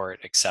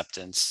 support,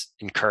 acceptance,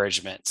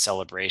 encouragement,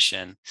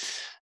 celebration.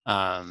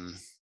 um,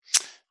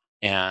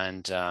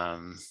 and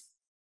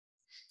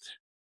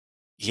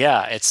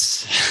yeah,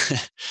 it's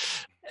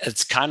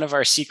it's kind of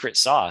our secret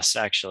sauce,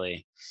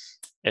 actually.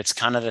 It's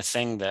kind of the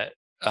thing that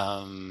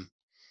um,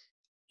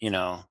 you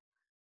know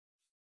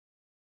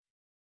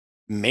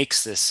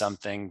makes this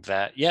something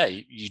that, yeah,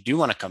 you do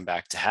want to come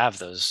back to have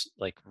those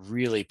like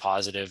really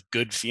positive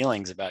good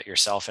feelings about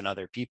yourself and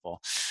other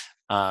people.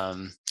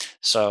 um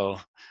so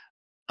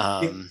You,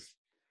 um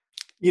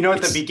you know,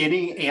 at the it's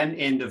beginning and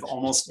end of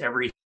almost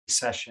every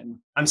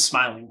session, I'm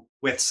smiling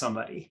with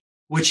somebody,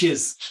 which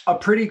is a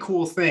pretty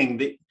cool thing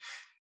that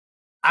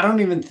I don't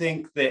even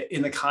think that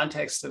in the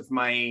context of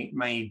my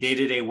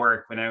day-to-day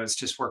work when I was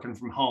just working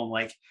from home,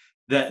 like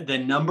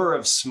the number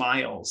of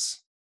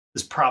smiles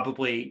is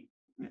probably,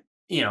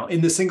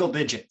 in the single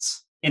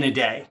digits in a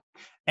day.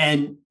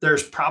 And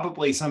there's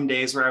probably some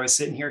days where I was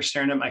sitting here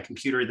staring at my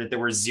computer that there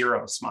were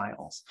zero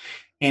smiles.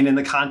 And in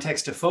the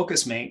context of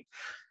FocusMate,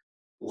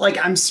 like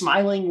I'm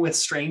smiling with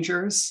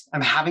strangers,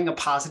 I'm having a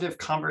positive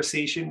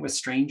conversation with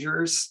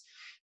strangers.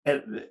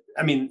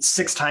 I mean,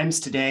 6 times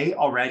today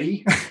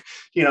already,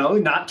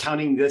 not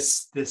counting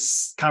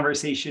this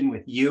conversation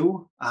with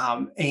you.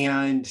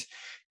 And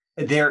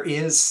there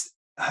is,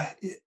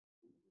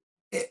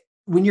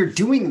 when you're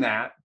doing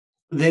that,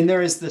 then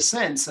there is the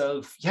sense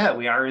of, yeah,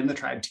 we are in the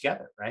tribe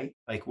together, right?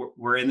 Like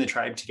we're in the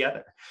tribe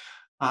together.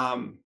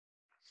 Um,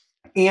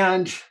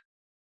 and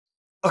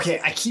okay,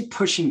 I keep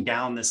pushing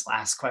down this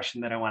last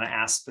question that I want to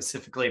ask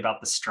specifically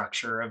about the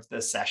structure of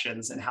the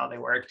sessions and how they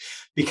work,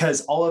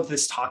 because all of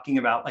this talking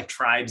about like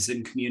tribes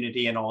and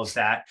community and all of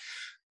that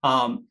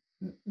um,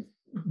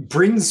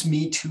 brings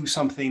me to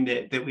something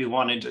that we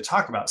wanted to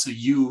talk about. So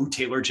you,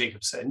 Taylor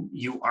Jacobson,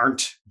 you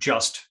aren't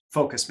just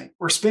FocusMate.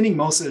 We're spending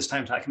most of this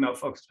time talking about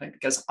FocusMate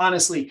because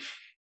honestly,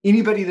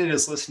 anybody that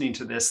is listening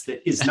to this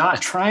that is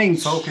not trying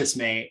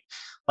FocusMate,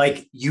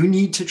 like you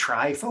need to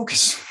try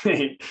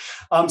FocusMate.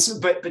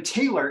 But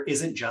Taylor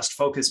isn't just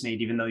FocusMate,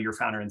 even though you're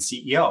founder and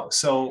CEO.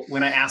 So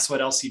when I asked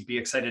what else you'd be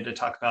excited to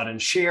talk about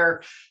and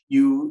share,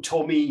 you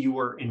told me you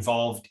were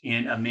involved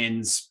in a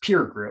men's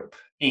peer group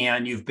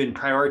and you've been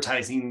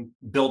prioritizing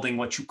building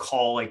what you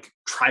call like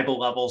tribal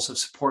levels of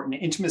support and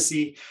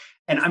intimacy.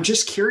 And I'm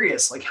just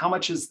curious, like how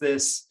much is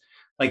this,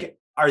 like,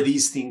 are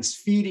these things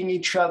feeding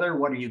each other?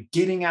 What are you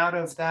getting out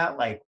of that?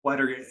 Like,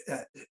 what are,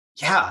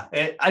 yeah,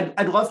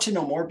 I'd love to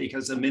know more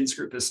because a men's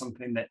group is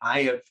something that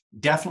I have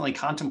definitely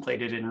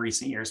contemplated in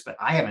recent years, but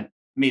I haven't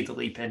made the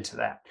leap into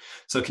that.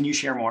 So can you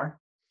share more?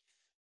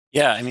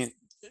 Yeah, I mean,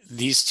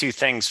 these two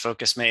things,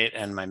 FocusMate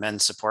and my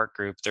men's support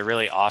group, they're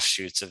really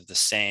offshoots of the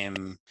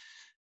same,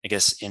 I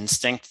guess,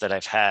 instinct that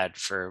I've had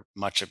for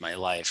much of my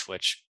life,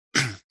 which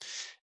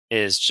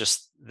is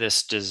just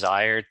this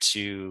desire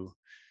to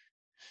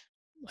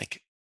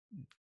like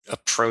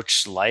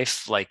approach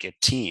life like a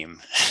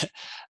team.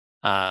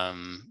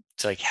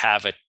 To like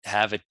have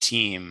a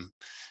team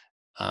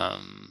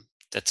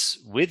that's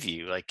with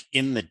you, like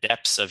in the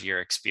depths of your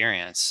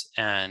experience.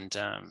 And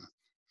I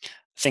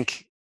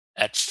think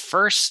at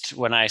first,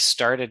 when I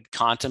started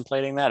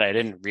contemplating that, I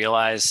didn't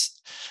realize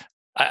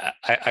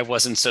I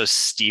wasn't so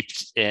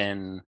steeped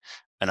in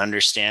an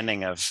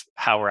understanding of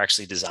how we're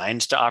actually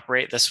designed to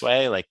operate this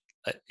way. Like,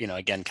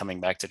 again, coming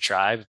back to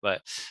tribe.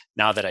 But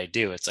now that I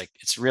do, it's like,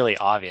 it's really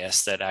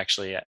obvious that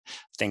actually, I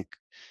think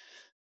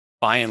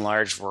by and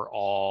large, we're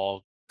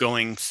all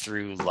going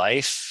through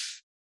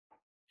life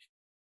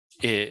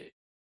i-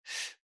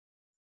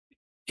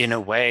 in a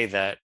way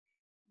that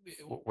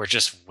we're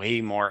just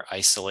way more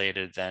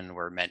isolated than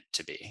we're meant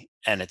to be.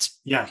 And it's,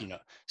 Yeah.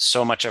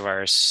 so much of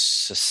our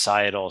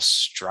societal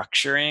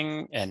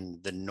structuring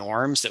and the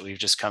norms that we've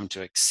just come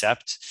to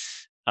accept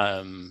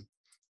um,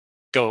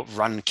 go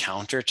run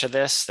counter to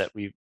this, that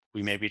we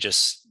maybe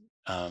just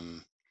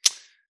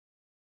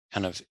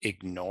kind of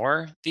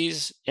ignore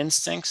these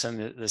instincts and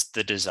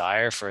the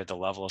desire for the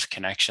level of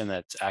connection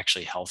that's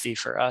actually healthy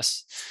for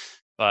us.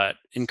 But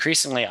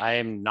increasingly, I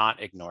am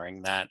not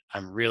ignoring that.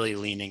 I'm really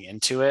leaning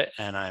into it,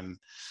 and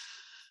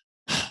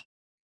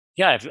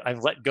yeah,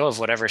 I've let go of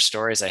whatever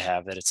stories I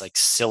have that it's like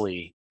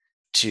silly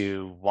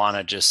to want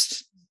to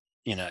just,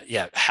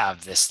 yeah,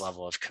 have this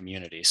level of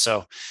community.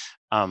 So,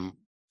 um,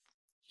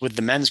 with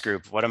the men's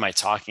group, what am I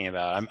talking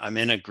about? I'm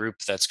in a group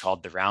that's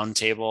called the Round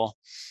Table,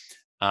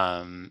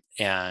 and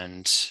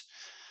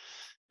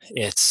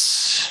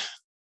it's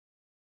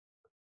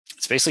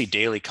it's basically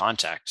daily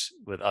contact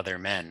with other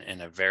men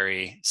in a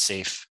very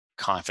safe,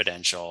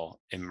 confidential,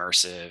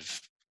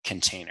 immersive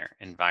container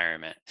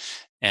environment.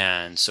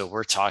 And so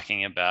we're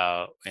talking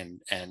about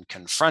and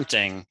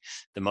confronting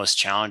the most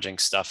challenging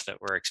stuff that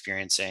we're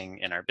experiencing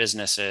in our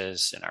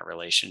businesses, in our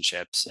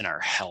relationships, in our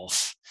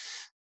health.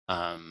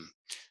 um,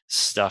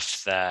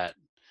 Stuff that,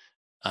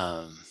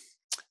 um,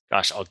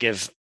 gosh, I'll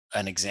give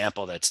an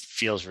example that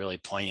feels really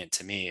poignant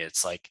to me.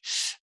 It's like,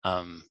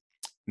 um,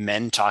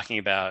 men talking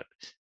about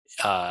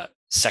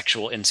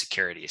sexual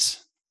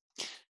insecurities.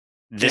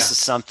 This Yeah. is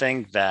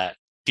something that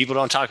people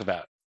don't talk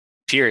about,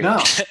 period.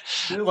 No,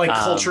 like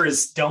culture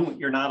is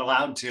you're not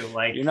allowed to, You're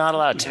like, not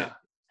allowed to.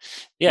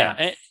 yeah.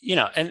 Yeah.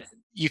 Yeah. And, and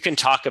you can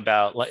talk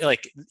about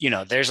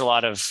there's a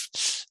lot of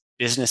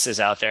businesses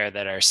out there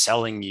that are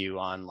selling you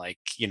on like,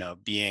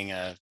 being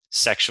a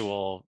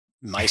sexual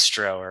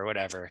maestro or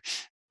whatever.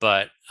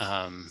 But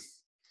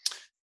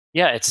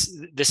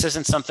this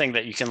isn't something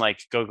that you can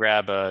like go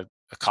grab a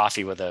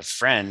coffee with a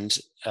friend,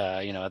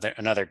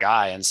 another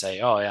guy and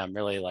say, oh yeah, I'm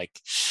really like,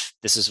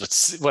 this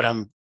is what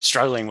I'm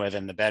struggling with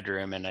in the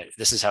bedroom. And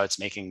this is how it's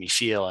making me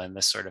feel and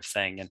this sort of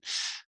thing.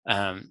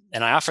 And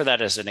I offer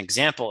that as an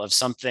example of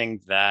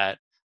something that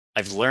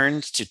I've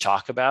learned to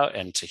talk about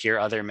and to hear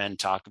other men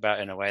talk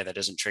about in a way that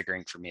isn't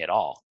triggering for me at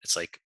all. It's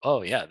like,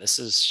 oh yeah, this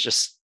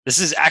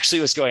is actually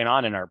what's going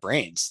on in our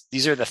brains.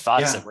 These are the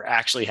thoughts that we're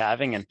actually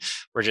having, and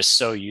we're just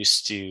so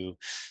used to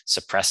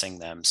suppressing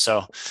them.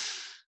 So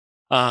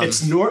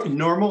it's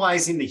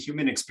normalizing the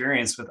human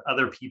experience with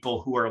other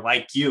people who are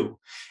like you.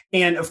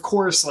 And of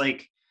course,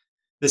 like,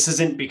 this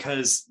isn't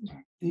because,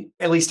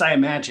 at least I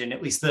imagine,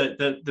 at least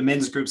the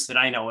men's groups that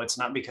I know, it's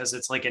not because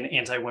it's like an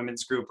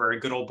anti-women's group or a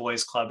good old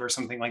boys club or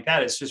something like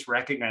that. It's just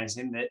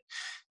recognizing that,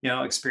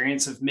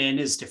 experience of men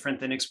is different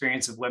than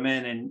experience of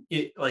women. And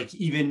it, like,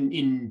 even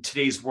in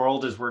today's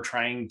world, as we're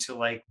trying to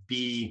like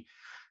be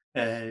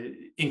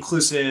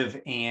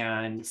inclusive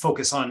and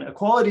focus on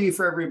equality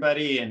for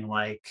everybody and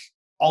like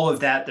all of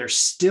that, there's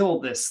still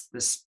this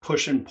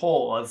push and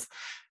pull of,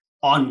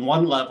 on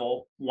one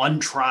level, one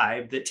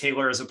tribe that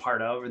Taylor is a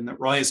part of and that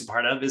Roy is a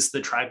part of is the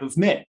tribe of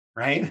men,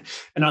 right?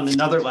 And on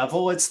another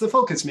level, it's the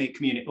focus mate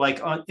community. Like,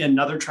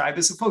 another tribe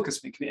is a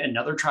focus mate community,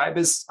 another tribe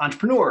is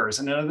entrepreneurs,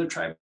 and another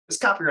tribe is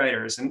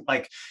copywriters. And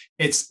like,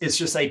 it's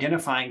just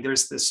identifying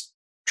there's this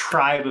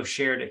tribe of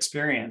shared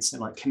experience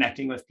and like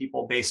connecting with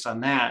people based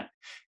on that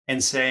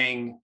and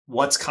saying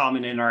what's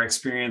common in our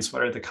experience,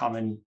 what are the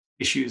common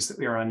issues that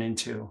we run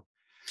into.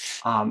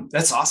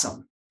 That's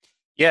awesome.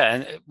 Yeah.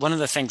 And one of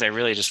the things I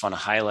really just want to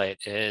highlight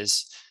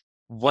is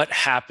what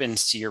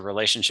happens to your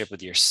relationship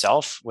with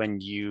yourself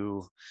when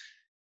you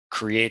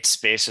create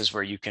spaces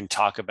where you can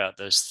talk about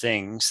those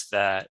things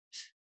that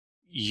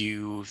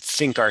you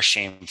think are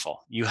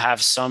shameful. You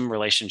have some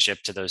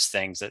relationship to those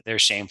things that they're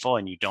shameful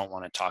and you don't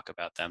want to talk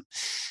about them.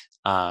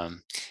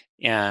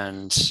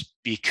 And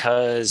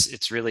because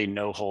it's really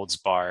no holds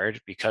barred,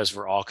 because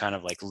we're all kind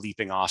of like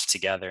leaping off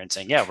together and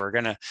saying, yeah, we're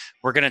going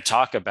to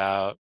talk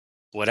about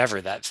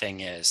whatever that thing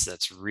is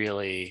that's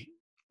really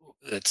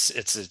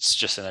it's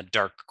just in a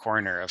dark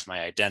corner of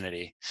my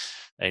identity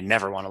that I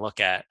never want to look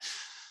at,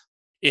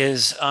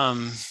 is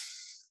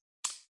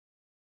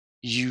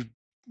you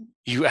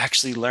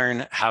actually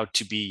learn how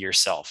to be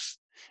yourself.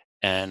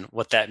 And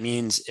what that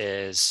means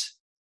is,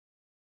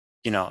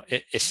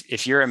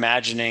 if you're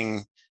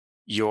imagining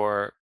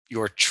your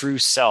true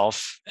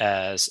self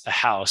as a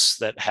house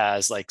that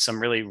has like some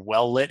really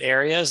well lit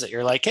areas that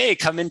you're like, hey,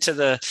 come into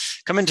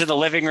the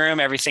living room,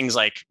 everything's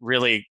like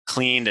really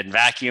cleaned and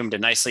vacuumed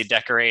and nicely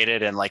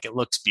decorated and like it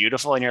looks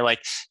beautiful, and you're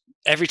like,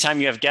 every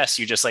time you have guests,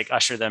 you just like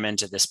usher them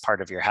into this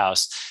part of your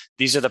house.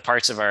 These are the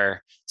parts of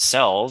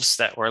ourselves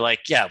that we're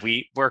like, yeah,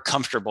 we're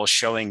comfortable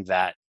showing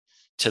that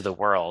to the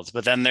world.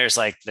 But then there's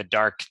like the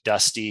dark,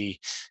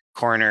 dusty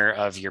corner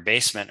of your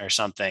basement or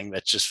something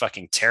that's just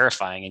fucking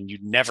terrifying, and you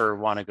never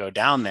want to go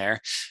down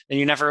there, and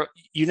you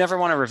never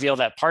want to reveal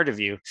that part of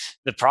you.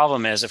 The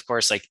problem is, of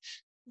course, like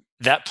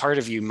that part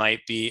of you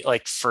might be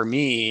like, for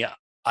me,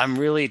 I'm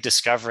really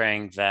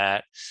discovering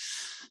that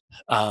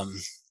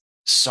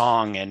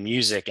song and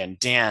music and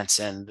dance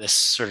and this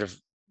sort of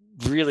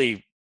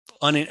really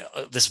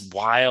this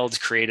wild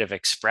creative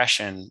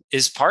expression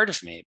is part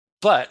of me.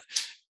 But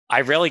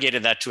I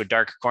relegated that to a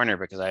dark corner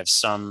because I have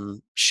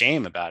some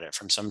shame about it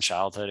from some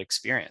childhood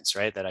experience,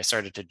 right? That I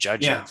started to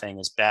judge that thing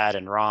as bad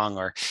and wrong,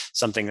 or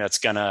something that's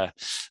going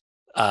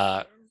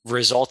to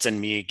result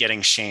in me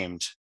getting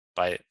shamed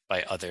by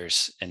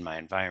others in my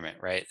environment,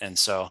 right? And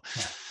so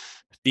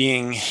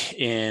being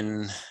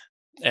in,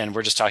 and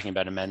we're just talking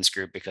about a men's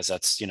group because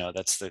that's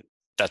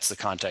the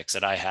context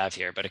that I have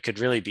here, but it could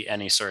really be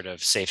any sort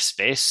of safe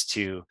space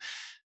to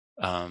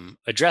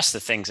address the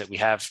things that we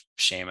have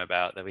shame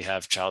about, that we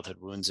have childhood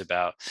wounds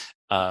about,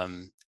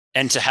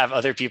 and to have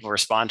other people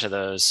respond to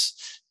those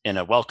in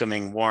a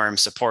welcoming, warm,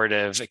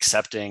 supportive,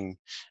 accepting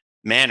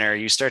manner.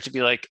 You start to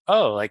be like,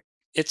 oh, like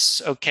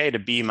it's okay to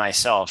be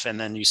myself. And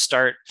then you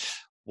start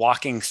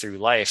walking through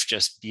life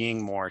just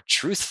being more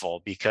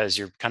truthful, because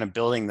you're kind of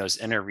building those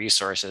inner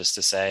resources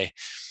to say,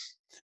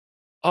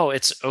 oh,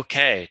 it's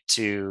okay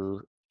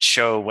to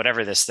show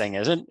whatever this thing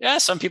is. And yeah,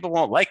 some people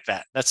won't like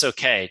that. That's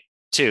okay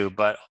too.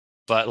 But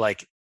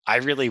like, I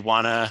really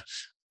want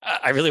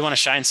to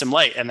shine some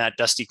light in that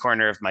dusty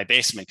corner of my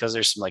basement, because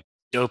there's some like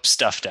dope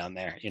stuff down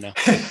there,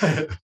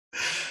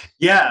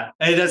 Yeah,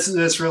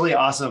 that's really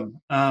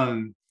awesome.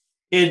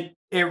 it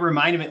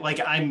reminded me, like,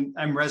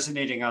 I'm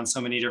resonating on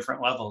so many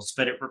different levels,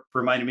 but it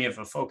reminded me of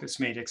a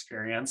FocusMate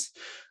experience.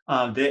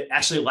 That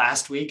actually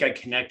last week I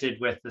connected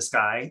with this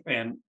guy,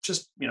 and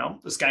just,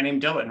 this guy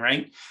named Dylan,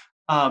 right?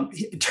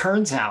 It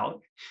turns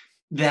out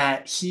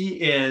that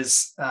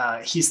he's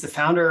the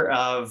founder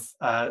of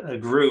a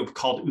group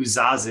called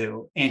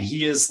Uzazu, and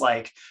he is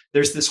like,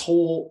 there's this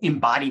whole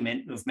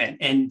embodiment movement,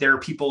 and there are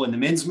people in the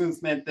men's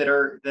movement that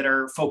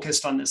are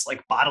focused on this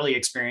like bodily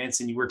experience,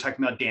 and you were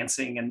talking about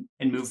dancing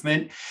and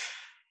movement.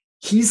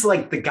 He's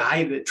like the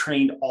guy that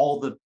trained all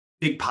the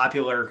big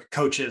popular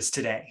coaches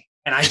today.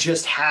 And I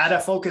just had a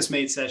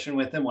FocusMate session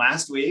with him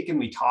last week, and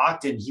we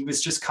talked, and he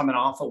was just coming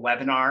off a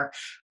webinar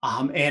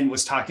and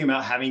was talking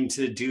about having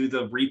to do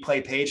the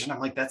replay page. And I'm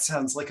like, that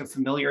sounds like a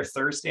familiar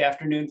Thursday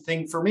afternoon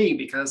thing for me,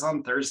 because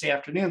on Thursday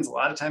afternoons, a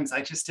lot of times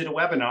I just did a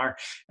webinar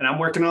and I'm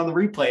working on the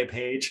replay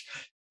page.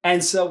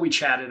 And so we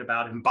chatted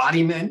about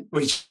embodiment.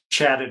 We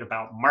chatted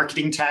about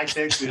marketing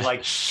tactics. We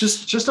like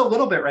just a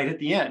little bit right at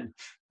the end.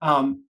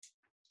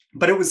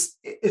 But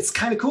it's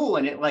kind of cool,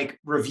 and it like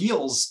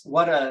reveals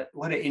what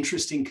an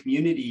interesting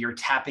community you're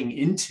tapping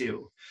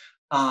into.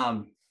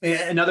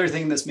 Another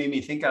thing this made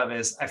me think of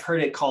is I've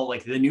heard it called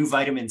like the new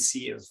vitamin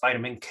C of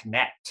Vitamin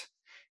Connect.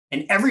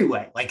 In every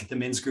way, like the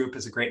men's group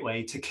is a great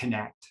way to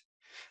connect.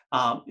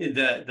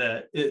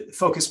 The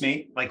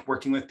FocusMate, like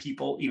working with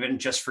people even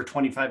just for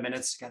 25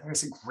 minutes together,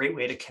 is a great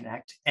way to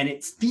connect, and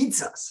it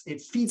feeds us.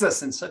 It feeds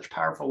us in such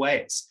powerful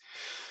ways.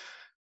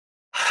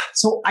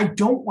 So I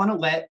don't want to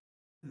let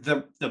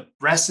the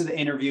rest of the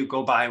interview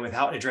go by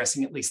without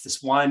addressing at least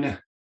this one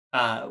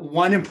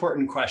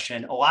important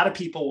question. A lot of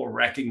people will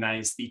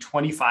recognize the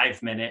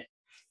 25-minute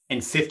and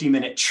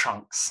 50-minute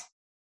chunks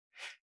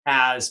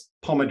as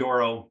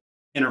Pomodoro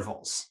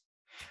intervals.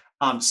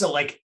 So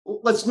like,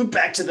 let's loop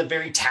back to the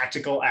very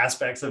tactical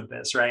aspects of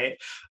this,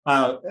 right?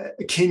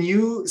 Can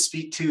you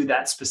speak to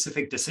that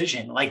specific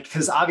decision? Like,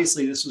 because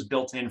obviously this was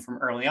built in from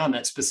early on,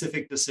 that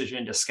specific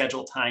decision to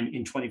schedule time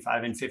in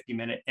 25 and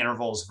 50-minute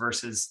intervals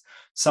versus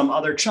some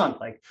other chunk,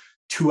 like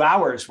 2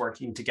 hours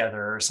working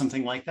together or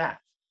something like that.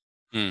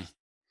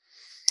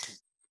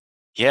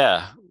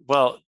 Yeah.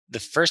 Well, the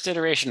first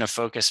iteration of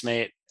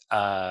FocusMate,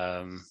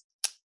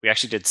 we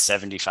actually did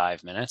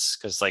 75 minutes,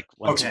 because like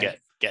once you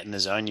get in the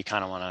zone, you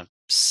kind of want to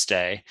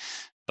stay.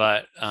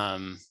 But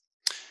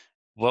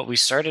what we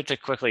started to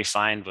quickly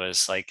find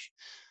was like,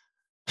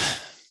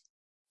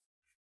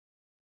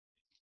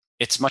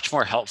 it's much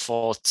more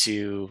helpful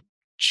to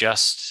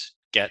just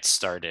get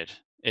started.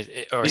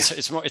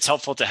 It's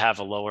helpful to have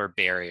a lower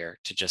barrier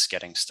to just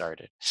getting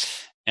started.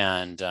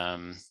 And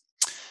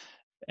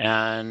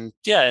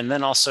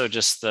then also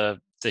just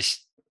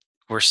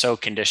we're so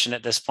conditioned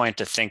at this point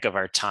to think of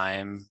our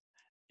time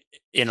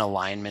in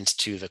alignment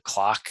to the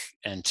clock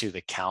and to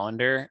the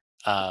calendar.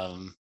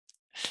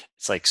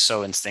 It's like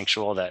so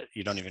instinctual that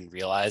you don't even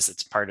realize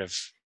it's part of,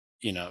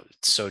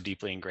 it's so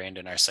deeply ingrained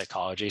in our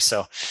psychology.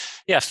 So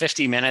yeah,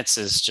 50 minutes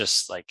is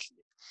just like,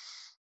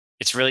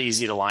 it's really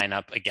easy to line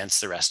up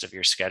against the rest of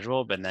your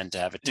schedule, but then to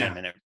have a 10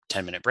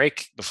 minute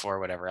break before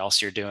whatever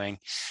else you're doing.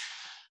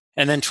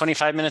 And then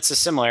 25 minutes is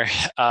similar.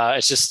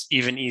 It's just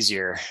even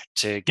easier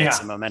to get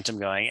some momentum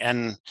going.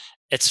 And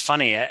it's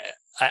funny,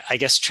 I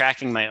guess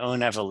tracking my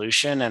own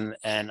evolution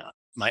and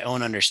my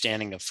own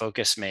understanding of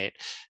FocusMate,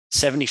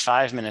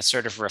 75 minutes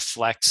sort of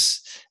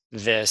reflects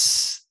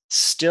this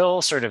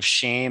still sort of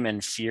shame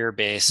and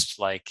fear-based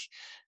like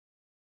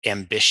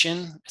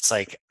ambition. It's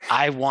like,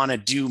 I want to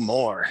do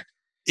more,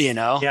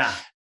 Yeah.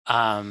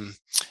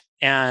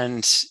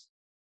 And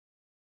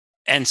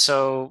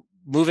so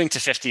moving to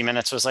 50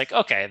 minutes was like,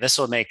 okay, this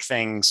will make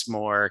things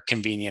more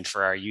convenient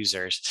for our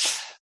users.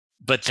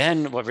 But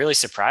then what really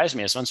surprised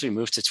me is once we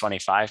moved to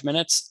 25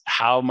 minutes,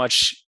 how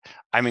much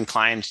I'm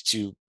inclined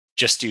to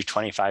just do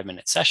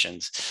 25-minute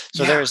sessions.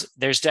 So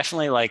there's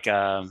definitely like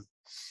a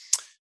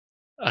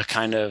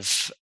kind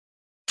of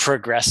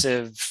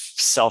progressive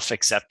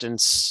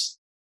self-acceptance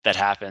that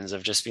happens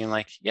of just being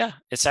like, yeah,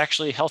 it's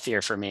actually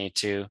healthier for me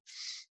to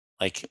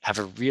like have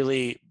a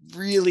really,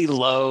 really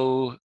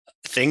low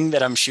thing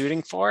that I'm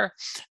shooting for,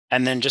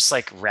 and then just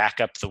like rack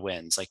up the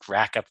wins, like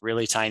rack up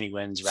really tiny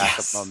wins, rack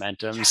up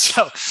momentum.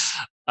 So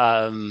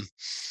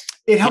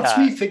it helps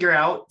me figure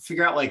out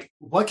like,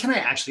 what can I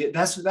actually,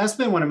 that's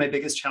been one of my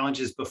biggest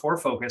challenges before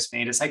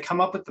FocusMate, is I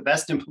come up with the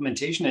best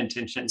implementation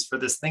intentions for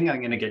this thing I'm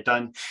going to get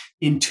done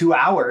in 2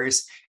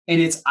 hours. And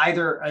it's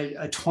either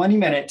a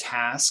 20-minute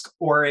task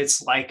or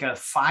it's like a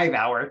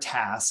 5-hour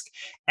task.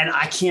 And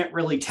I can't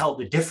really tell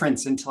the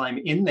difference until I'm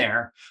in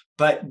there.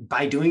 But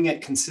by doing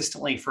it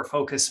consistently for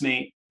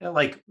FocusMate,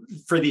 like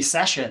for these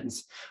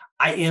sessions,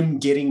 I am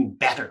getting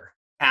better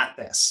at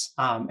this.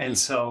 And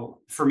so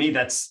for me,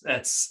 that's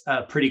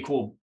a pretty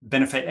cool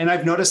benefit. And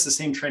I've noticed the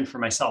same trend for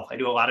myself. I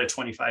do a lot of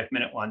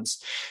 25-minute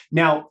ones.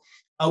 Now,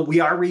 we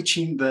are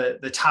reaching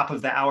the top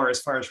of the hour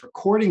as far as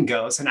recording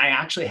goes. And I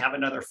actually have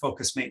another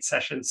FocusMate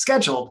session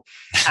scheduled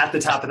at the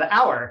top of the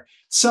hour.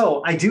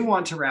 So I do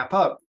want to wrap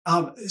up.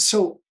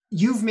 So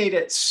you've made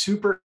it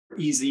super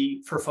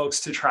easy for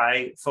folks to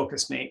try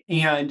FocusMate.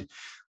 And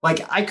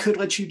like I could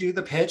let you do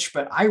the pitch,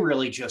 but I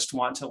really just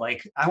want to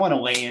I want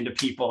to lay into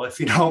people if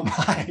you don't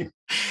mind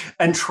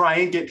and try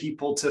and get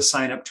people to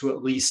sign up to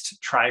at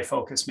least try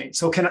FocusMate.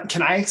 So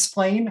can I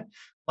explain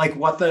like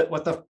what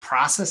the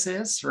process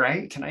is,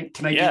 right? Can I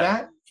do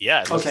that?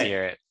 Yeah, I'd love to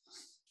hear it.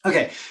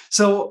 Okay.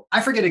 So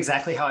I forget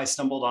exactly how I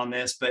stumbled on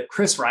this, but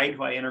Chris Wright,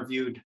 who I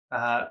interviewed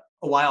a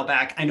while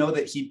back, I know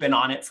that he'd been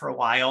on it for a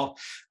while.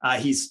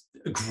 He's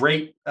a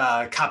great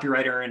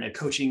copywriter and a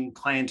coaching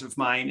client of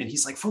mine. And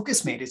he's like,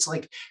 FocusMate,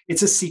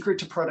 it's a secret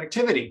to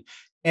productivity.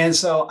 And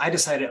so I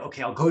decided,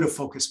 okay, I'll go to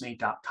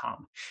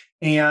focusmate.com.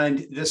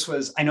 And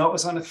I know it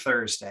was on a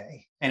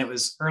Thursday and it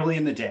was early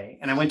in the day.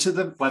 And I went to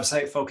the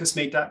website,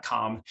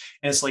 focusmate.com,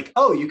 and it's like,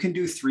 oh, you can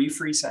do 3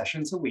 free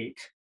sessions a week.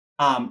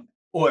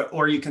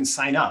 Or you can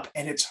sign up,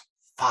 and it's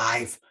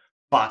 $5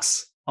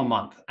 a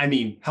month. I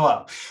mean,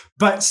 hello.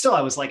 But still,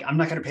 I was like, I'm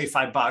not going to pay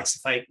 $5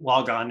 if I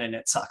log on and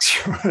it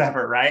sucks or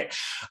whatever, right?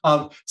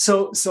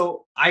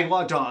 So I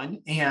logged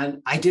on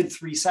and I did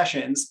 3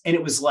 sessions, and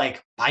it was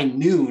like by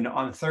noon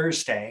on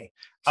Thursday,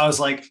 I was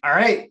like, all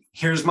right,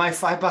 here's my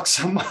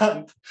 $5 a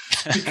month,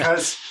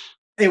 because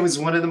it was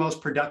one of the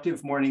most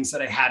productive mornings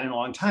that I had in a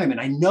long time. And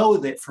I know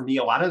that for me,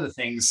 a lot of the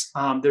things,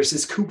 there's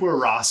this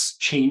Kubler-Ross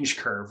change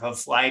curve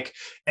of like,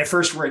 at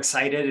first we're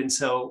excited. And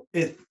so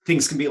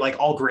things can be like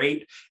all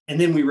great. And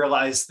then we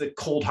realize the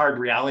cold, hard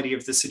reality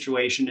of the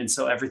situation. And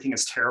so everything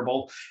is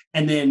terrible.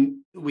 And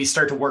then we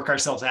start to work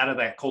ourselves out of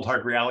that cold,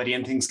 hard reality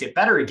and things get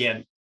better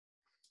again.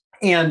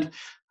 And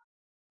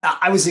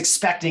I was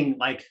expecting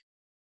like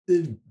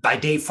by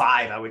day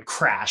 5, I would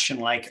crash and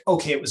like,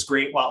 okay, it was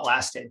great while it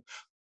lasted.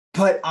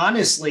 But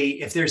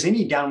honestly, if there's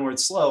any downward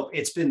slope,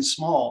 it's been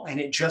small and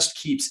it just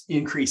keeps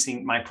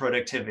increasing my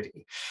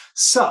productivity.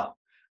 So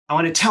I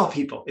want to tell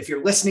people, if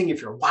you're listening,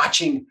 if you're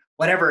watching,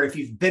 whatever, if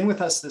you've been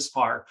with us this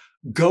far,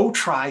 go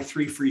try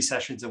 3 free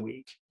sessions a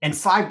week. And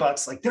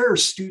 $5, like there are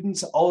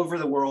students all over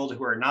the world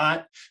who are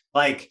not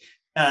like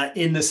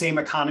in the same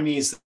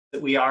economies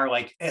that we are,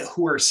 like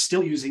who are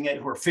still using it,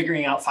 who are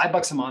figuring out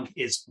 $5 a month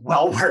is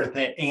well worth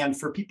it. And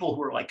for people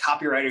who are like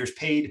copywriters,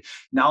 paid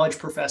knowledge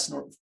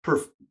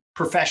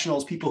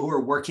professionals, people who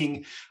are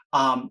working,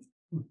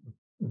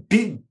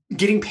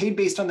 getting paid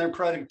based on their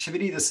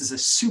productivity, this is a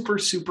super,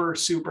 super,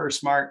 super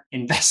smart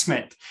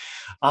investment.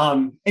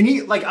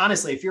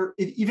 Honestly,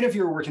 even if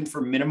you're working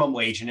for minimum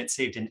wage and it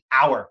saved an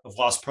hour of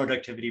lost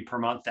productivity per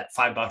month, that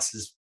 $5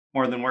 is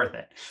more than worth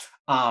it.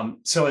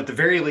 So at the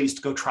very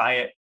least, go try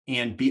it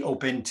and be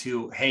open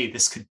to, hey,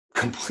 this could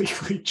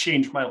completely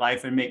change my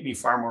life and make me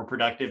far more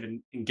productive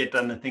and get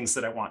done the things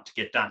that I want to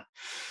get done.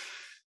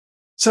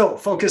 So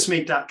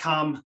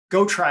focusmate.com,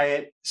 go try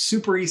it.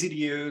 Super easy to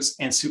use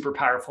and super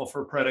powerful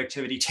for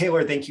productivity.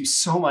 Taylor, thank you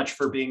so much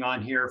for being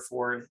on here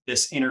for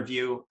this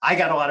interview. I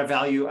got a lot of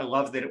value. I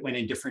love that it went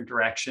in different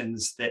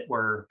directions that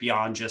were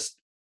beyond just,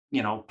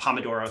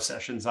 Pomodoro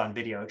sessions on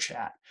video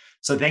chat.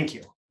 So thank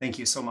you. Thank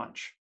you so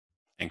much.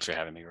 Thanks for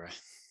having me, Roy.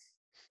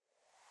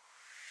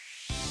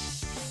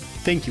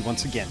 Thank you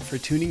once again for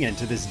tuning in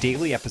to this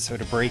daily episode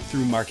of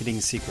Breakthrough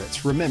Marketing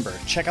Secrets. Remember,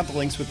 check out the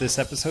links with this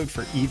episode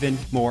for even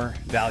more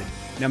value.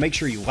 Now make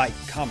sure you like,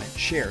 comment,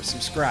 share,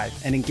 subscribe,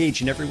 and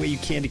engage in every way you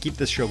can to keep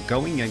this show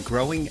going and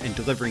growing and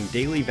delivering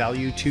daily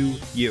value to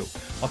you.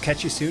 I'll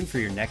catch you soon for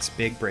your next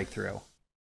big breakthrough.